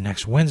 or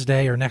next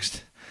Wednesday, or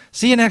next...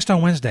 See you next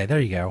on Wednesday. There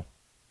you go.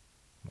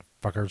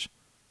 Fuckers.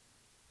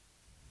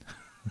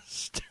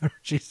 Stoner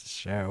Jesus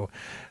Show.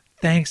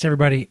 Thanks,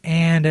 everybody.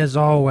 And as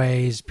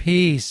always,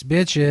 peace,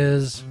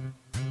 bitches.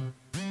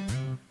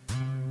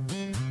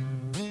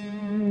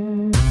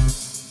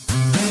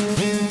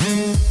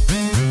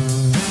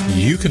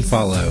 You can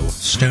follow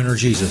Stoner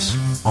Jesus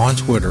on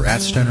Twitter at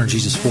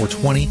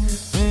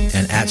StonerJesus420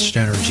 and at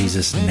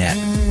StonerJesusNet.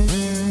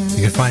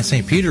 You can find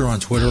St. Peter on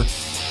Twitter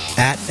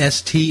at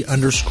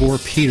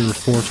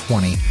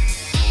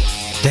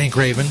ST_Peter420. Dank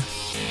Raven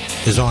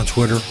is on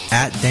Twitter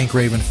at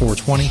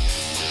DankRaven420.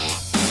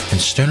 And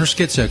Stoner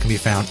Schizo can be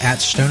found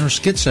at Stoner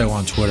Schizo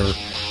on Twitter.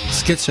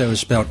 Schizo is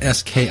spelled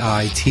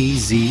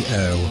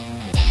Skitzo.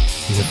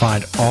 You can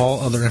find all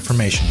other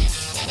information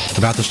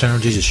about the Stoner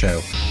Jesus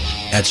Show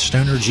at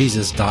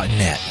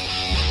stonerjesus.net.